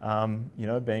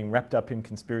 being wrapped up in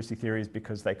conspiracy theories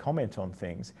because they comment on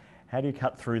things, how do you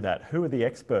cut through that? Who are the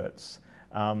experts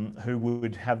who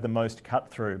would have the most cut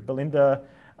through? Belinda,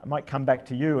 I might come back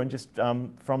to you, and just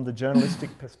from the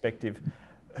journalistic perspective,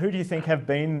 who do you think have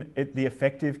been the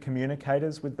effective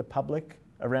communicators with the public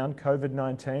around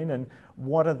COVID-19, and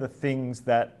what are the things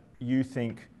that you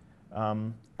think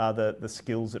are the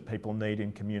skills that people need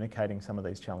in communicating some of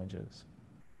these challenges?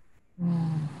 I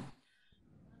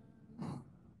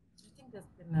think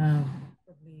there's been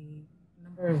probably a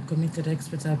number of committed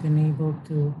experts I've been able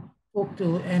to talk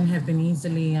to and have been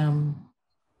easily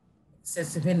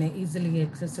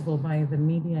accessible by the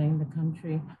media in the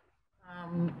country.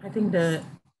 I think the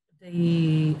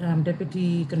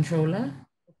Deputy Controller,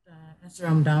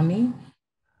 Dr. Downey,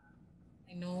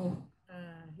 I know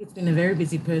he's been a very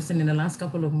busy person in the last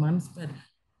couple of months, but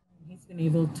he's been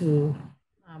able to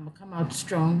come out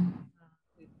strong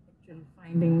with actual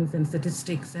findings and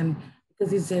statistics, and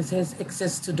because he has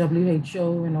access to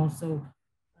WHO and also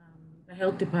the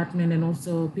health department and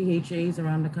also PHAs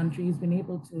around the country, he's been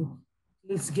able to at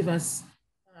least give us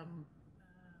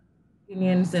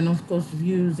opinions and of course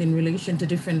views in relation to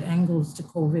different angles to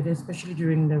COVID, especially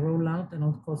during the rollout, and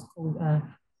of course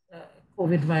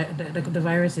the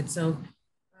virus itself.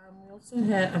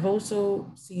 I've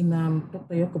also seen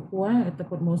Dr. Yokopua at the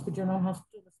Port Moresby General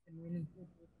Hospital. That's been really good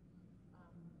with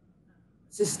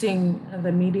assisting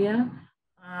the media.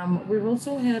 We've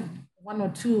also had one or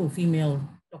two female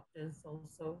doctors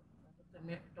also,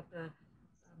 Dr.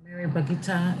 Mary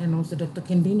Bagita and also Dr.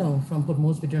 Kendino from Port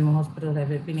Moresby General Hospital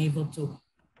have been able to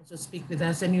also speak with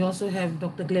us. And you also have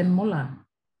Dr. Glenn Mola,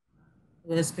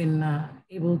 who has been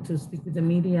able to speak with the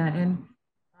media. And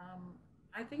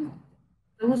I think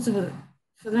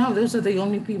for now, those are the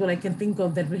only people I can think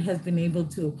of that has been able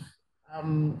to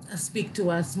speak to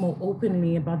us more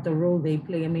openly about the role they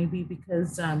play, and maybe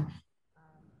because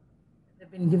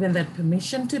they've been given that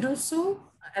permission to do so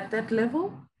at that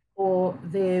level, or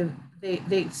they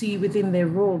see within their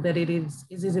role that it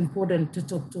is important to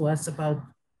talk to us about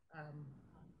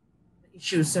the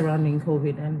issues surrounding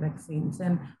COVID and vaccines.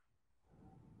 And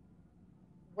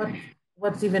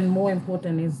what's even more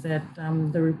important is that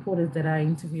the reporters that are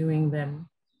interviewing them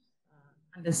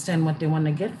understand what they want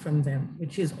to get from them,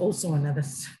 which is also another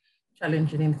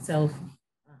challenge in itself.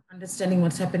 Understanding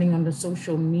what's happening on the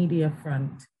social media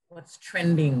front, what's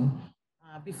trending,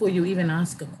 before you even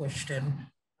ask a question,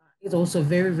 is also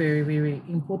very, very, very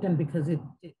important, because it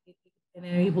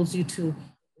enables you to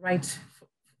write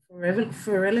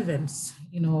for relevance,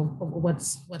 of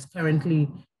what's currently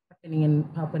happening in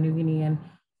Papua New Guinea. And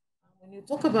when you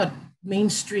talk about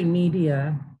mainstream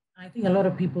media, I think a lot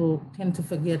of people tend to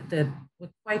forget that we're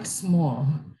quite small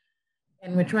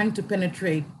and we're trying to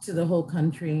penetrate to the whole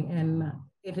country, and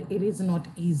it is not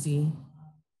easy.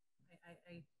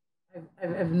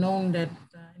 I've known that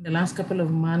in the last couple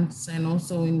of months, and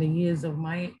also in the years of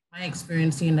my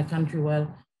experience in the country,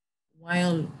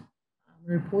 while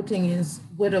reporting is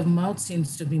word of mouth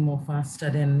seems to be more faster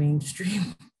than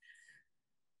mainstream,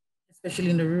 especially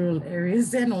in the rural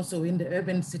areas and also in the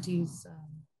urban cities.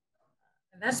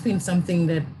 And that's been something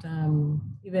that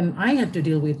even I had to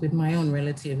deal with my own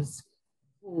relatives,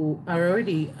 who are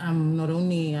already not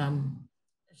only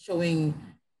showing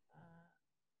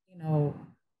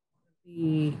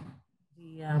the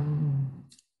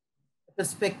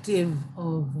perspective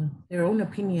of their own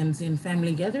opinions in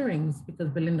family gatherings, because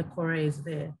Belinda Cora is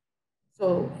there.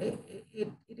 So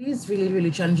it is really, really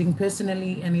challenging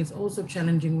personally, and it's also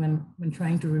challenging when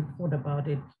trying to report about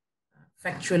it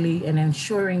factually and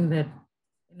ensuring that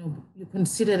you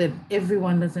consider that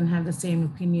everyone doesn't have the same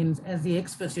opinions as the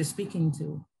experts you're speaking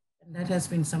to. And that has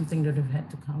been something that we've had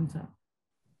to counter.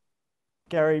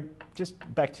 Gary, just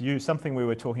back to you. Something we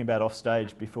were talking about off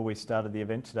stage before we started the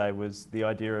event today was the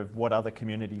idea of what other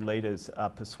community leaders are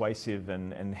persuasive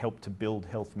and help to build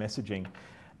health messaging.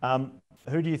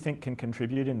 Who do you think can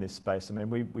contribute in this space? I mean,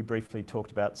 we briefly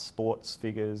talked about sports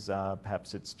figures,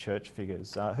 perhaps it's church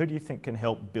figures. Who do you think can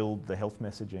help build the health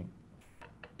messaging?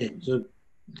 Yeah, so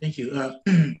thank you. So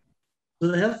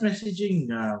the health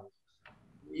messaging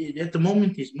at the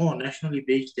moment is more nationally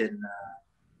based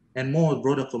and more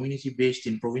broader community based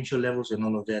in provincial levels and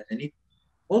all of that. And it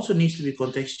also needs to be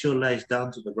contextualized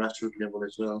down to the grassroots level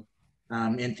as well.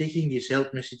 And taking these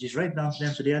health messages right down to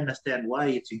them so they understand why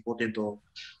it's important, or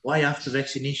why after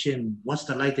vaccination, what's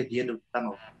the light at the end of the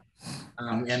tunnel?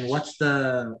 And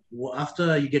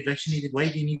after you get vaccinated, why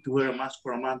do you need to wear a mask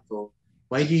for a month? Or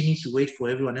why do you need to wait for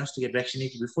everyone else to get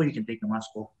vaccinated before you can take the mask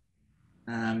off?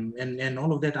 And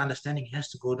all of that understanding has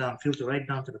to go down, filter right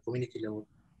down to the community level.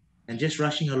 And just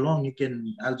rushing along,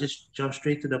 I'll just jump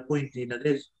straight to the point.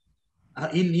 There's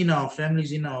in our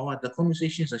families, the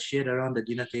conversations are shared around the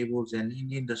dinner tables and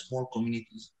in the small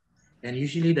communities. And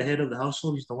usually the head of the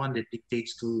household is the one that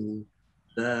dictates to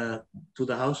the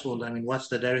household. I mean, what's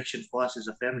the direction for us as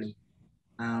a family?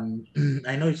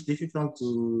 I know it's difficult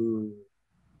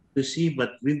to see,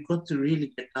 but we've got to really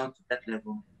get down to that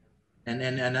level and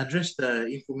address the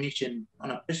information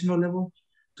on a personal level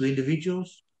to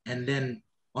individuals, and then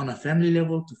on a family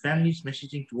level to families,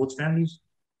 messaging towards families,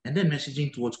 and then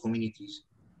messaging towards communities,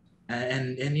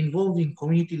 and involving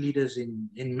community leaders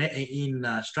in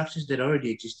structures that are already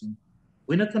existing.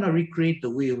 We're not going to recreate the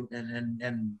wheel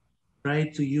and try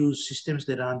to use systems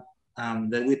that aren't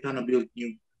that we're trying to build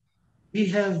new. We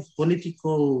have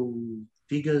political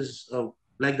figures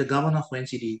like the governor for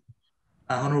NCD,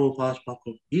 Honorable Powers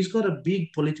Pakov. He's got a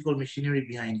big political machinery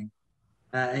behind him.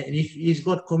 And if he's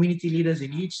got community leaders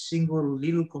in each single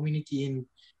little community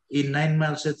in 9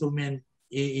 Mile settlement,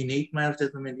 in 8 Mile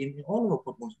settlement, in all over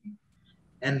Port Moresby.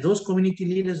 And those community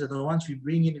leaders are the ones we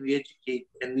bring in, we educate,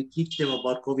 and we teach them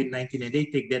about COVID-19, and they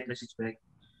take that message back.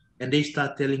 And they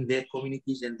start telling their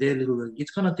communities and their little,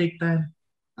 it's going to take time.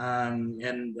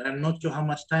 And I'm not sure how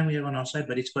much time we have on our side,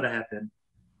 but it's going to happen.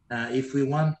 If we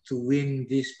want to win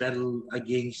this battle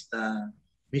against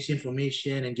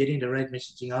misinformation and getting the right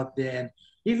messaging out there, and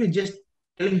even just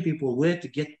telling people where to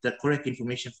get the correct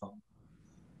information from.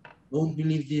 Don't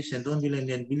believe this and don't believe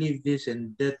and believe this,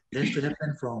 and that has to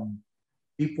happen from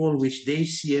people which they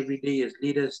see every day as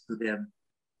leaders to them,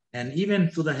 and even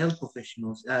to the health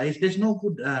professionals. There's no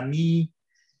good me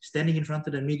standing in front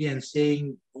of the media and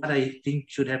saying what I think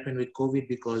should happen with COVID,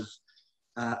 because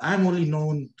I'm only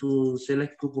known to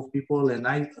select group of people, and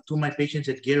to my patients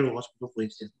at Gero Hospital, for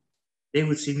instance, they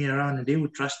would see me around and they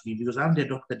would trust me because I'm their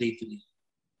doctor day to day.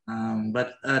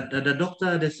 But the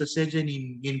doctor that's a surgeon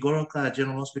in Goroka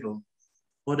General Hospital,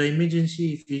 or the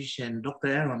emergency physician, Dr.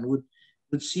 Aaron,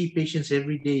 would see patients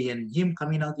every day, and him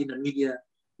coming out in the media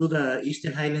to the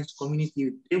Eastern Highlands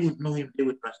community, they would know him, they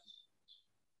would trust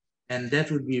him. And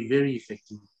that would be very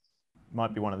effective.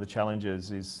 Might be one of the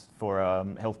challenges is for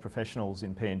health professionals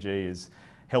in PNG is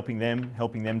helping them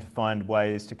to find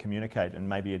ways to communicate, and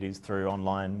maybe it is through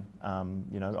online,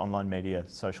 online media,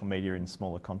 social media in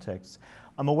smaller contexts.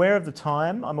 I'm aware of the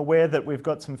time. I'm aware that we've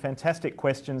got some fantastic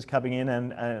questions coming in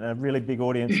and a really big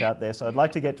audience out there, so I'd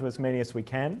like to get to as many as we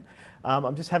can.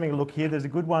 I'm just having a look here. There's a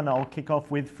good one I'll kick off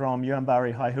with from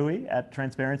Yuambari Haihui at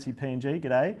Transparency PNG.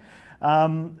 G'day.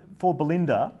 For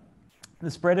Belinda,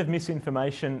 the spread of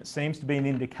misinformation seems to be an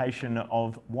indication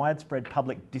of widespread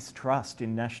public distrust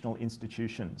in national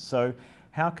institutions. So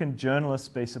how can journalists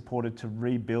be supported to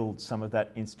rebuild some of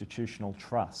that institutional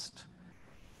trust?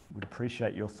 Would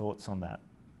appreciate your thoughts on that.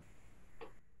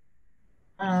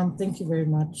 Thank you very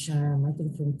much, I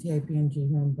think from TIPNG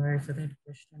and Barry for that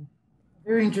question.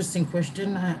 Very interesting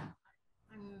question. I'm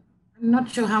not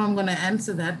sure how I'm going to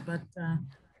answer that, but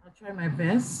I'll try my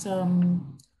best.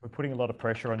 We're putting a lot of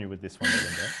pressure on you with this one,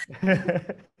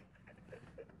 Belinda.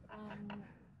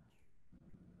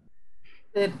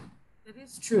 It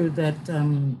is true that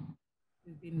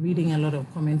we've been reading a lot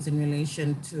of comments in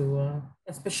relation to,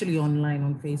 especially online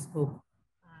on Facebook,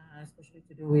 especially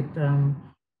to do with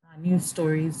news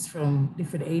stories from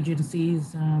different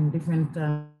agencies, different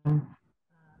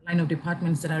line of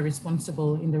departments that are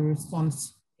responsible in the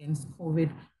response against COVID.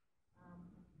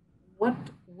 What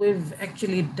we've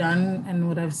actually done and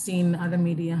what I've seen other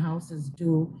media houses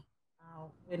do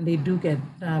when they do get,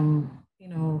 you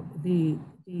know, the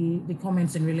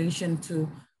comments in relation to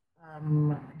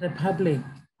the public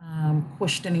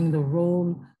questioning the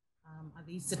role, are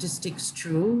these statistics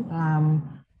true?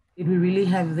 Did we really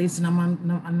have this a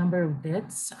number of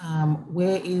deaths?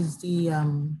 Where is the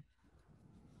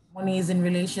monies in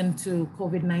relation to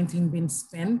COVID-19 being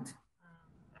spent?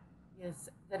 Yes,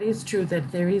 that is true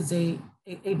that there is it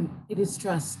is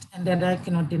trust, and that I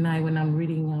cannot deny when I'm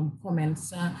reading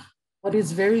comments. What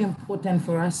is very important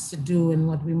for us to do and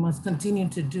what we must continue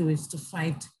to do is to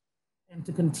fight and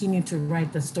to continue to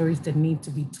write the stories that need to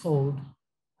be told.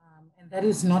 And that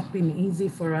has not been easy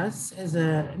for us as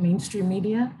a mainstream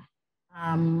media,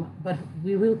 but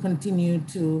we will continue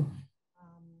to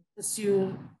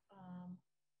pursue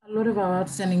a lot of our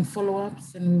outstanding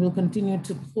follow-ups, and we will continue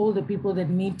to call the people that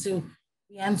need to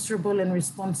be answerable and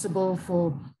responsible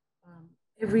for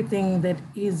everything that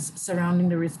is surrounding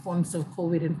the response of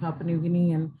COVID in Papua New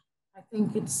Guinea. And I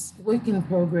think it's work in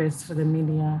progress for the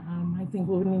media. I think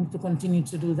we'll need to continue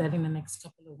to do that in the next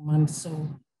couple of months.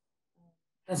 So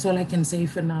that's all I can say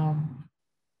for now.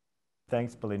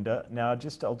 Thanks, Belinda. Now,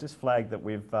 I'll just flag that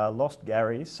we've lost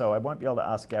Gary, so I won't be able to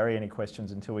ask Gary any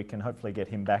questions until we can hopefully get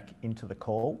him back into the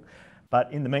call. But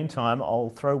in the meantime, I'll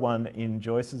throw one in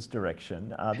Joyce's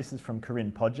direction. This is from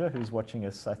Corinne Podger, who's watching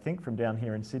us, I think, from down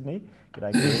here in Sydney.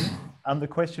 G'day, Corinne. The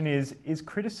question is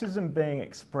criticism being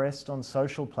expressed on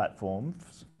social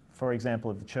platforms, for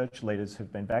example, of the church leaders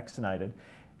who've been vaccinated,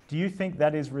 do you think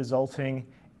that is resulting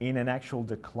in an actual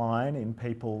decline in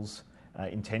people's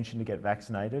intention to get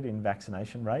vaccinated, in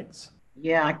vaccination rates?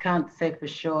 Yeah, I can't say for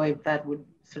sure if that would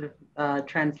sort of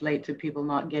translate to people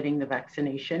not getting the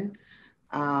vaccination,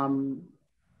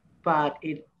 but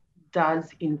it does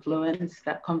influence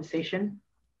that conversation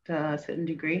to a certain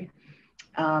degree.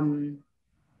 I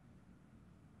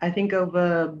think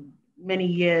over many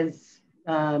years,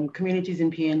 communities in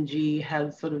PNG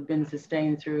have sort of been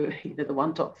sustained through either the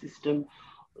One Talk system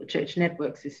or the church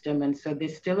network system, and so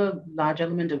there's still a large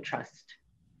element of trust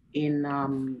in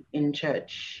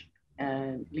church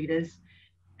leaders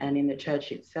and in the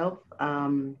church itself.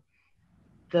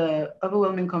 The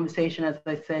overwhelming conversation, as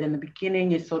I said in the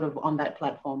beginning, is sort of on that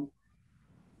platform,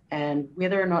 and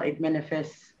whether or not it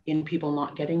manifests in people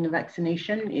not getting the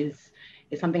vaccination is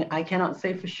something I cannot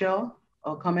say for sure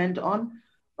or comment on,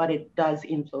 but it does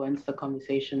influence the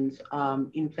conversations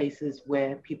in places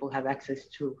where people have access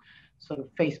to sort of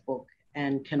Facebook,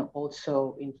 and can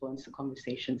also influence the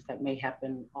conversations that may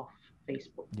happen off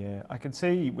Facebook. Yeah, I can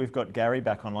see we've got Gary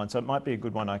back online, so it might be a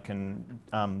good one I can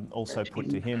also put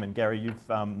to him. And Gary,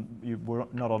 you were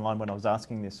not online when I was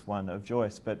asking this one of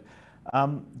Joyce, but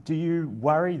do you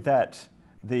worry that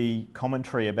the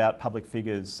commentary about public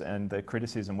figures and the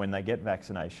criticism when they get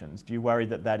vaccinations, do you worry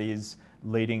that that is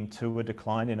leading to a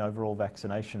decline in overall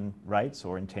vaccination rates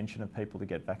or intention of people to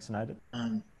get vaccinated?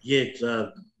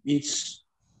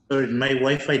 Sorry, my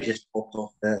Wi-Fi just popped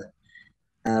off.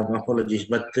 Apologies,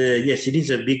 but yes, it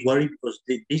is a big worry because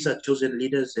these are chosen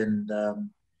leaders, and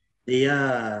they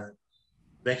are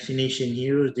vaccination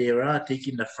heroes. They are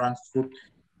taking the front foot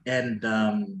and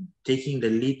taking the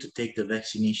lead to take the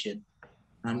vaccination.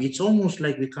 It's almost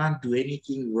like we can't do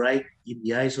anything right in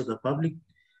the eyes of the public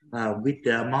with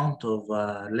the amount of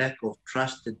lack of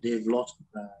trust that they've lost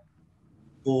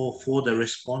for the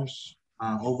response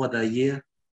over the year.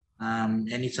 And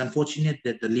it's unfortunate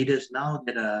that the leaders now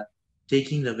that are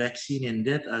taking the vaccine and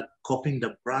that are coping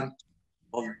the brunt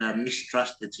of the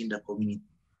mistrust that's in the community.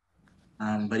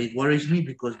 But it worries me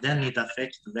because then it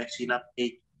affects the vaccine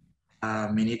uptake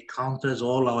and it counters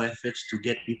all our efforts to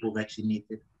get people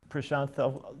vaccinated. Prashanth,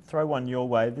 I'll throw one your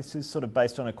way. This is sort of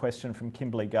based on a question from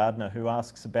Kimberly Gardner, who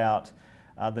asks about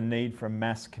the need for a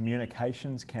mass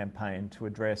communications campaign to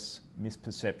address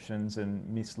misperceptions and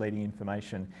misleading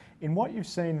information. In what you've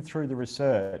seen through the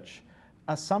research,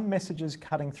 are some messages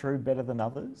cutting through better than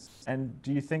others? And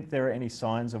do you think there are any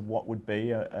signs of what would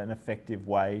be an effective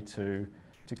way to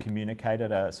communicate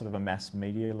at a sort of a mass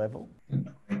media level?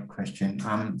 Great question.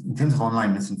 In terms of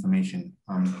online misinformation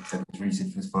that the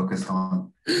research was focused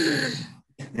on,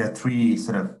 there are three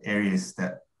sort of areas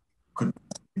that could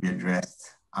be addressed.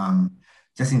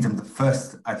 Just in terms of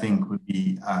first, I think would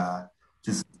be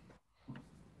just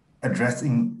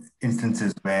addressing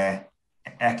instances where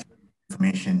accurate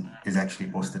information is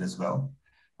actually posted as well.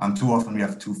 Too often we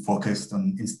have too focused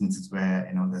on instances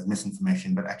where there's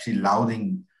misinformation, but actually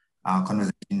lauding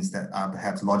conversations that are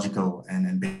perhaps logical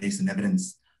and based on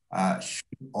evidence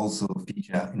should also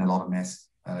feature in a lot of mass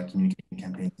communication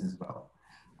campaigns as well.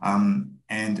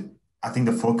 And I think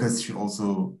the focus should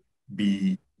also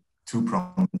be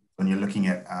two-pronged when you're looking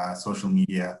at social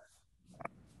media.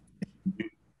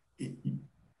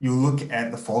 You look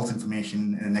at the false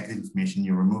information and the negative information,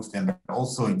 you remove them, but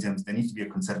also in terms, there needs to be a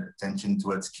concerted attention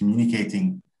towards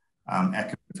communicating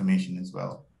accurate information as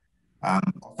well.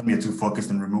 Often we are too focused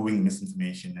on removing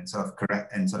misinformation and sort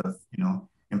of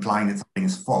implying that something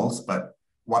is false, but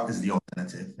what is the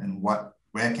alternative, and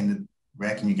where can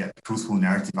you get a truthful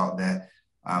narrative out there,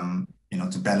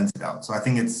 to balance it out. So I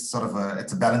think it's sort of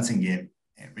a balancing game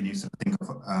when you sort of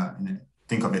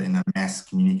think of it in a mass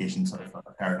communication sort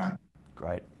of paradigm.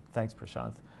 Great, thanks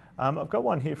Prashanth. I've got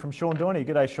one here from Sean Dorney.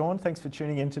 G'day Sean, thanks for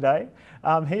tuning in today.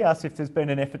 He asked if there's been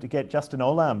an effort to get Justin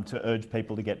Olam to urge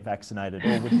people to get vaccinated,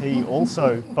 or would he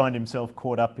also find himself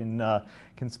caught up in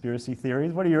conspiracy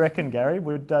theories? What do you reckon, Gary?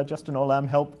 Would Justin Olam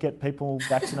help get people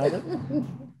vaccinated?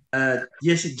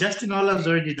 Yes, Justin Olam's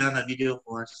already done a video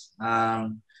for us.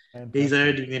 He's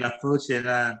already been approached,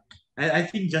 and I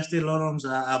think Justin Olam's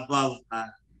above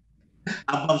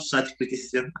such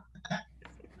criticism.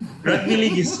 Rugby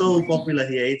league is so popular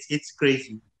here. It's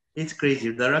crazy. It's crazy.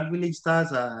 The rugby league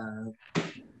stars are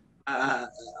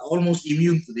almost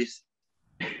immune to this.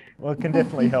 Well, it can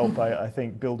definitely help, I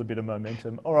think, build a bit of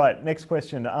momentum. All right, next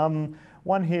question.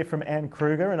 One here from Anne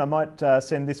Kruger, and I might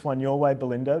send this one your way,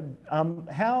 Belinda.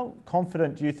 How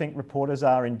confident do you think reporters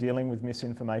are in dealing with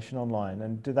misinformation online,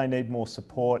 and do they need more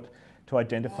support to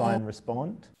identify and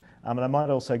respond? And I might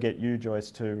also get you,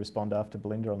 Joyce, to respond after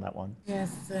Belinda on that one.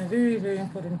 Yes, a very, very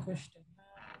important question.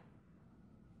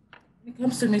 When it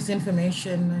comes to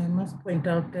misinformation, I must point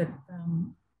out that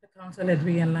the council had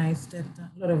realized that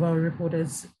a lot of our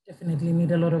reporters definitely need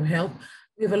a lot of help.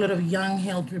 We have a lot of young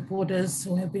health reporters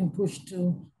who have been pushed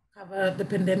to cover the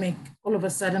pandemic all of a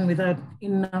sudden without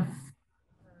enough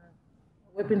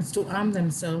weapons to arm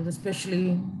themselves,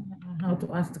 especially how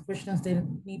to ask the questions they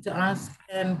need to ask,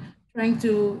 and trying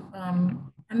to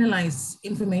analyze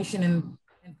information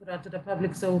and put out to the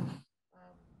public. So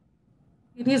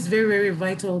it is very, very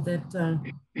vital that our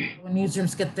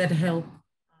newsrooms get that help.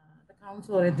 The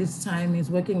council at this time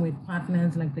is working with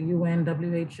partners like the UN,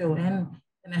 WHO, and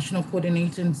the National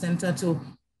Coordination Center to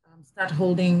start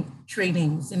holding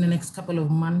trainings in the next couple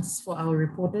of months for our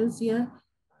reporters here.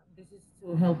 This is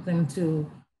to help them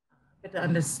to better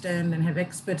understand and have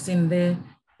experts in there,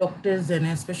 doctors and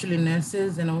especially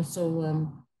nurses, and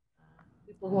also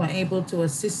people who are able to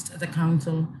assist the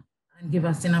council and give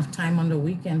us enough time on the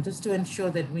weekend just to ensure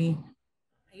that we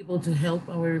are able to help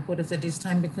our reporters at this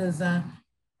time, because I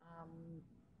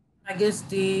guess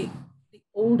the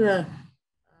older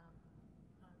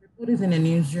reporters in the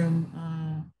newsroom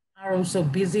are also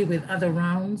busy with other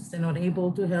rounds. They're not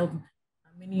able to help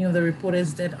many of the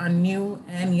reporters that are new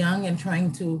and young and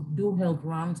trying to do health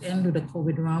rounds and do the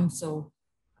COVID rounds. So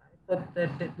but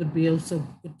that would be also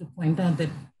good to point out that,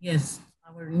 yes,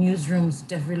 our newsrooms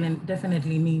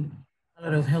definitely need a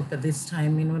lot of help at this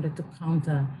time in order to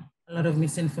counter a lot of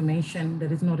misinformation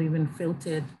that is not even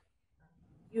filtered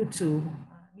due to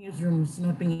newsrooms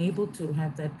not being able to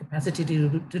have that capacity to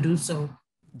do so.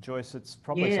 Joyce, it's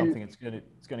probably something it's going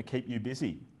to keep you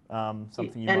busy.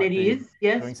 Something you and might it be is,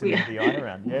 yes, doing some MDI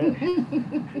around.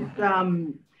 Yeah.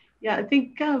 Yeah, I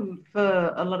think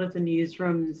for a lot of the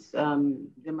newsrooms,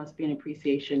 there must be an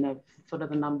appreciation of sort of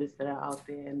the numbers that are out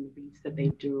there and the reads that they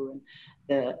do, and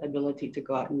the ability to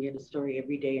go out and get a story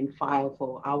every day and file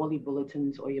for hourly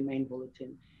bulletins or your main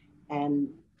bulletin. And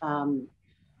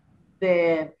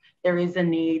there is a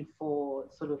need for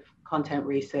sort of content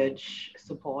research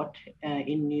support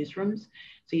in newsrooms.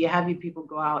 So you have your people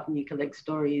go out and you collect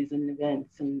stories and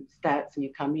events and stats and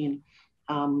you come in,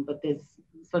 but there's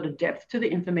sort of depth to the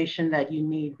information that you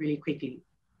need really quickly.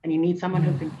 And you need someone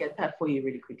who can get that for you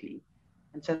really quickly.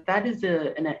 And so that is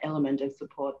an element of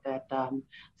support that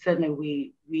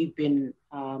certainly we've been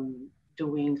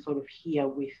doing sort of here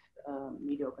with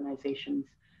media organizations,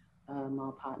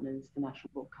 our partners, the national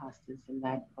broadcasters and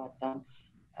that, but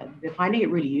they're finding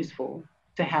it really useful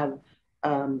to have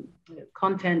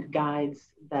content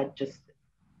guides that just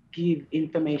give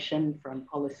information from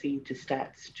policy to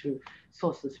stats to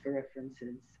sources for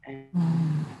references, and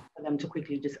for them to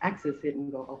quickly just access it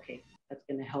and go, okay, that's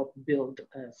going to help build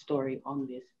a story on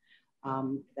this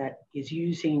that is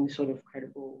using sort of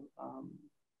credible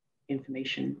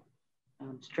information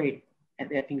straight at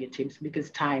their fingertips, because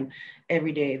time,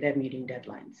 every day they're meeting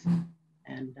deadlines.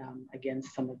 And again,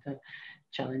 some of the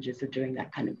challenges of doing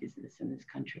that kind of business in this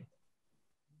country.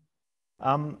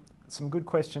 Some good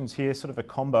questions here, sort of a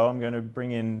combo. I'm going to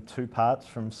bring in two parts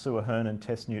from Sue Ahern and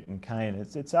Tess Newton-Kane.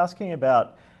 It's asking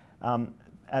about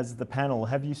as the panel,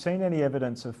 have you seen any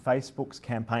evidence of Facebook's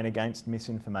campaign against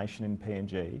misinformation in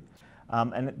PNG?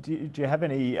 And do you have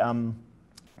any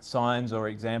signs or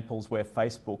examples where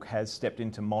Facebook has stepped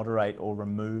in to moderate or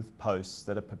remove posts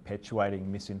that are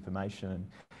perpetuating misinformation? And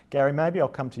Gary, maybe I'll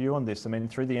come to you on this. I mean,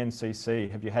 through the NCC,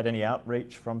 have you had any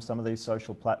outreach from some of these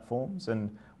social platforms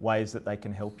and ways that they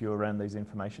can help you around these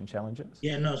information challenges?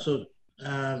 Yeah, no, so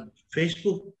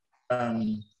Facebook,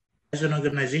 as an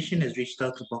organization, has reached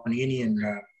out to Papua New Guinea and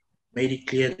made it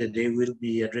clear that they will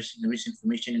be addressing the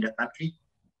misinformation in the country.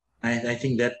 I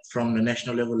think that from the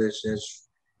national level has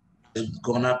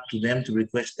gone up to them to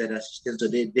request that assistance. So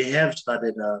they have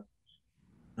started,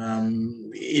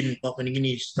 in Papua New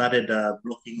Guinea, started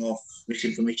blocking off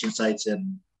misinformation sites.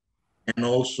 And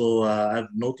also I've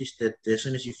noticed that as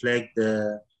soon as you flag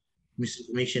the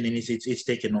misinformation, and it's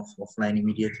taken offline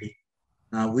immediately,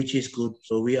 which is good.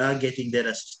 So we are getting that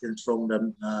assistance from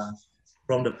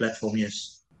the platform,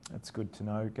 yes. That's good to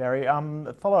know, Gary.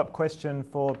 A follow-up question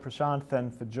for Prashanth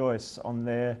and for Joyce on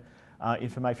their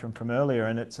information from earlier,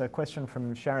 and it's a question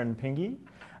from Sharon Pingy.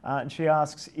 And she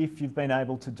asks if you've been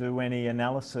able to do any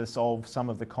analysis of some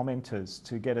of the commenters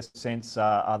to get a sense,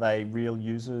 are they real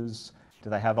users? Do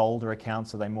they have older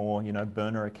accounts? Are they more,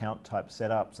 burner account type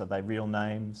setups? Are they real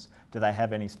names? Do they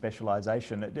have any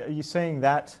specialization? Are you seeing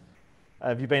that?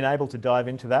 Have you been able to dive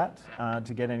into that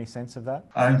to get any sense of that?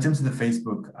 In terms of the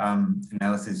Facebook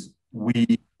analysis,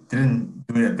 we didn't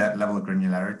do it at that level of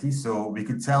granularity. So we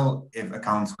could tell if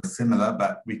accounts were similar,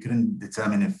 but we couldn't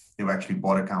determine if they were actually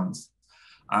bot accounts.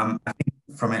 I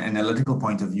think from an analytical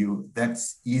point of view,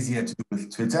 that's easier to do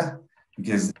with Twitter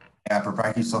because there are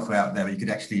proprietary software out there where you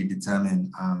could actually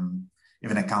determine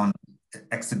if an account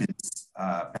exhibits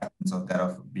patterns of that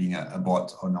of being a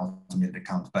bot or an automated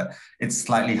account, but it's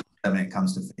slightly harder when it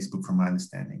comes to Facebook from my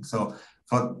understanding. So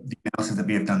for the analysis that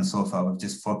we have done so far, we've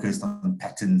just focused on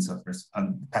patterns of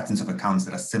accounts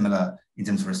that are similar in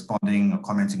terms of responding or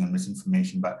commenting on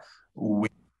misinformation, but we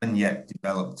haven't yet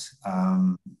developed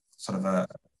sort of a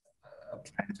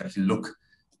plan to actually look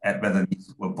at whether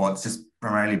these were bots, just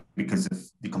primarily because of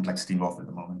the complexity involved at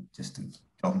the moment, just to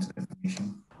delve into the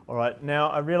information. All right, now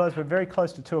I realise we're very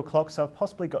close to 2 o'clock, so I've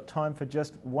possibly got time for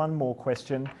just one more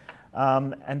question,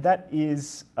 and that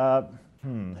is,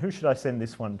 who should I send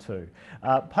this one to?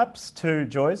 Perhaps to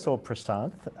Joyce or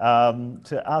Prashanth,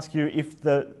 to ask you if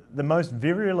the most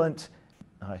virulent,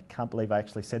 I can't believe I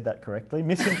actually said that correctly,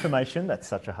 misinformation, that's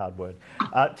such a hard word,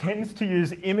 tends to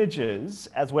use images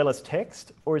as well as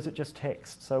text, or is it just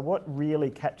text? So what really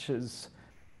catches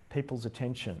people's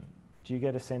attention? Do you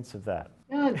get a sense of that?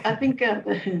 Yeah, I think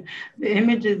the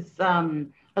images,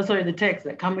 the text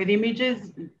that come with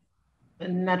images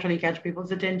naturally catch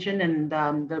people's attention,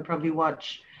 and they'll probably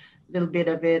watch a little bit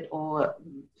of it or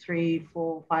 3,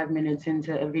 4, 5 minutes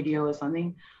into a video or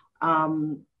something.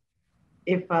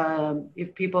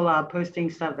 If people are posting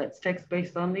stuff that's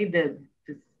text-based only, there's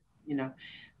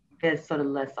sort of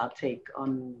less uptake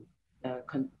on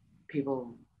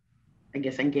people, I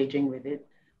guess, engaging with it.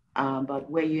 But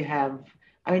where you have,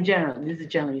 this is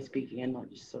generally speaking, and not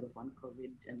just sort of on COVID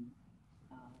and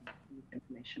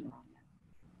information around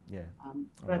that. Yeah.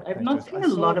 But I've not seen a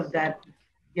lot of that.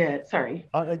 Yeah, sorry.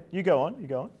 You go on.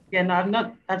 Yeah, no,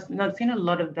 I've not seen a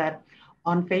lot of that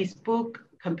on Facebook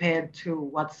compared to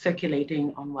what's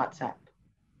circulating on WhatsApp.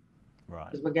 Right.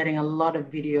 Because we're getting a lot of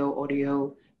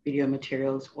audio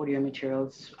materials,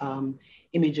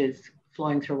 images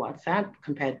flowing through WhatsApp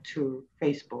compared to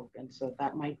Facebook. And so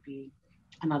that might be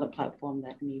another platform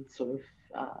that needs sort of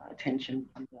attention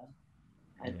from the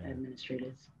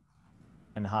administrators.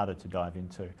 And harder to dive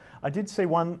into. I did see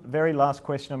one very last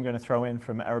question I'm going to throw in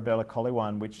from Arabella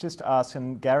Colliwan, which just asks,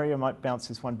 and Gary, I might bounce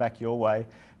this one back your way,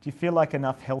 do you feel like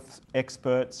enough health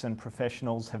experts and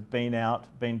professionals have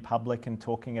been public and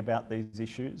talking about these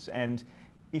issues? And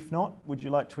if not, would you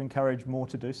like to encourage more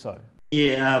to do so?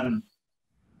 Yeah,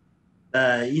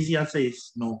 easy answer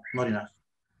is no, not enough.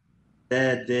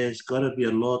 There's got to be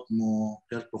a lot more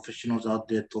health professionals out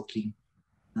there talking.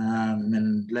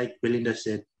 And like Belinda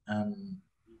said,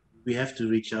 we have to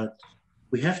reach out.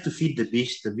 We have to feed the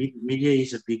beast. The media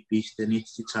is a big beast and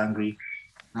it's hungry.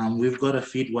 We've got to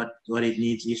feed what it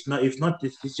needs. If not,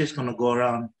 it's just going to go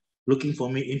around looking for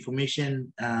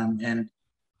information and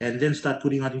then start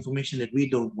putting out information that we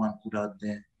don't want put out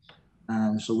there.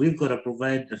 So we've got to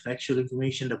provide the factual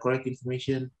information, the correct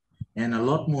information, and a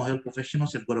lot more health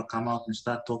professionals have got to come out and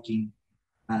start talking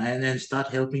and then start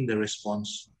helping the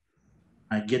response.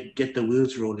 Get the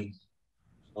wheels rolling.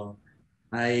 So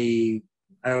I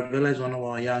realize one of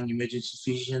our young emergency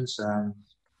physicians,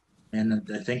 and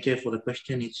I thank you for the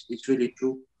question. It's really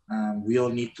true. We all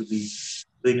need to be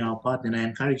doing our part. And I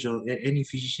encourage any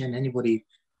physician, anybody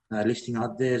listening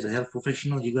out there as a health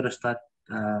professional, you got to start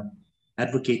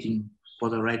advocating for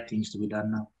the right things to be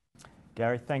done now.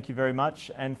 Gary, thank you very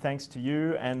much, and thanks to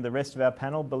you and the rest of our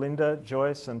panel, Belinda,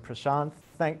 Joyce and Prashant.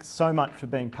 Thanks so much for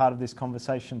being part of this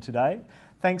conversation today.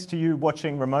 Thanks to you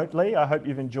watching remotely. I hope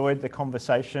you've enjoyed the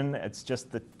conversation. It's just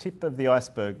the tip of the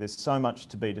iceberg. There's so much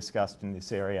to be discussed in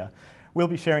this area. We'll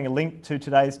be sharing a link to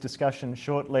today's discussion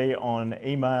shortly on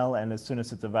email, and as soon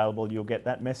as it's available, you'll get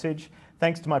that message.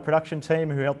 Thanks to my production team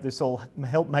who helped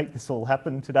make this all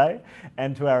happen today,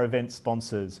 and to our event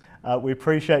sponsors. We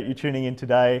appreciate you tuning in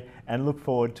today and look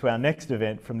forward to our next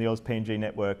event from the Aus-PNG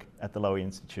network at the Lowy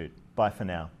Institute. Bye for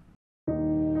now.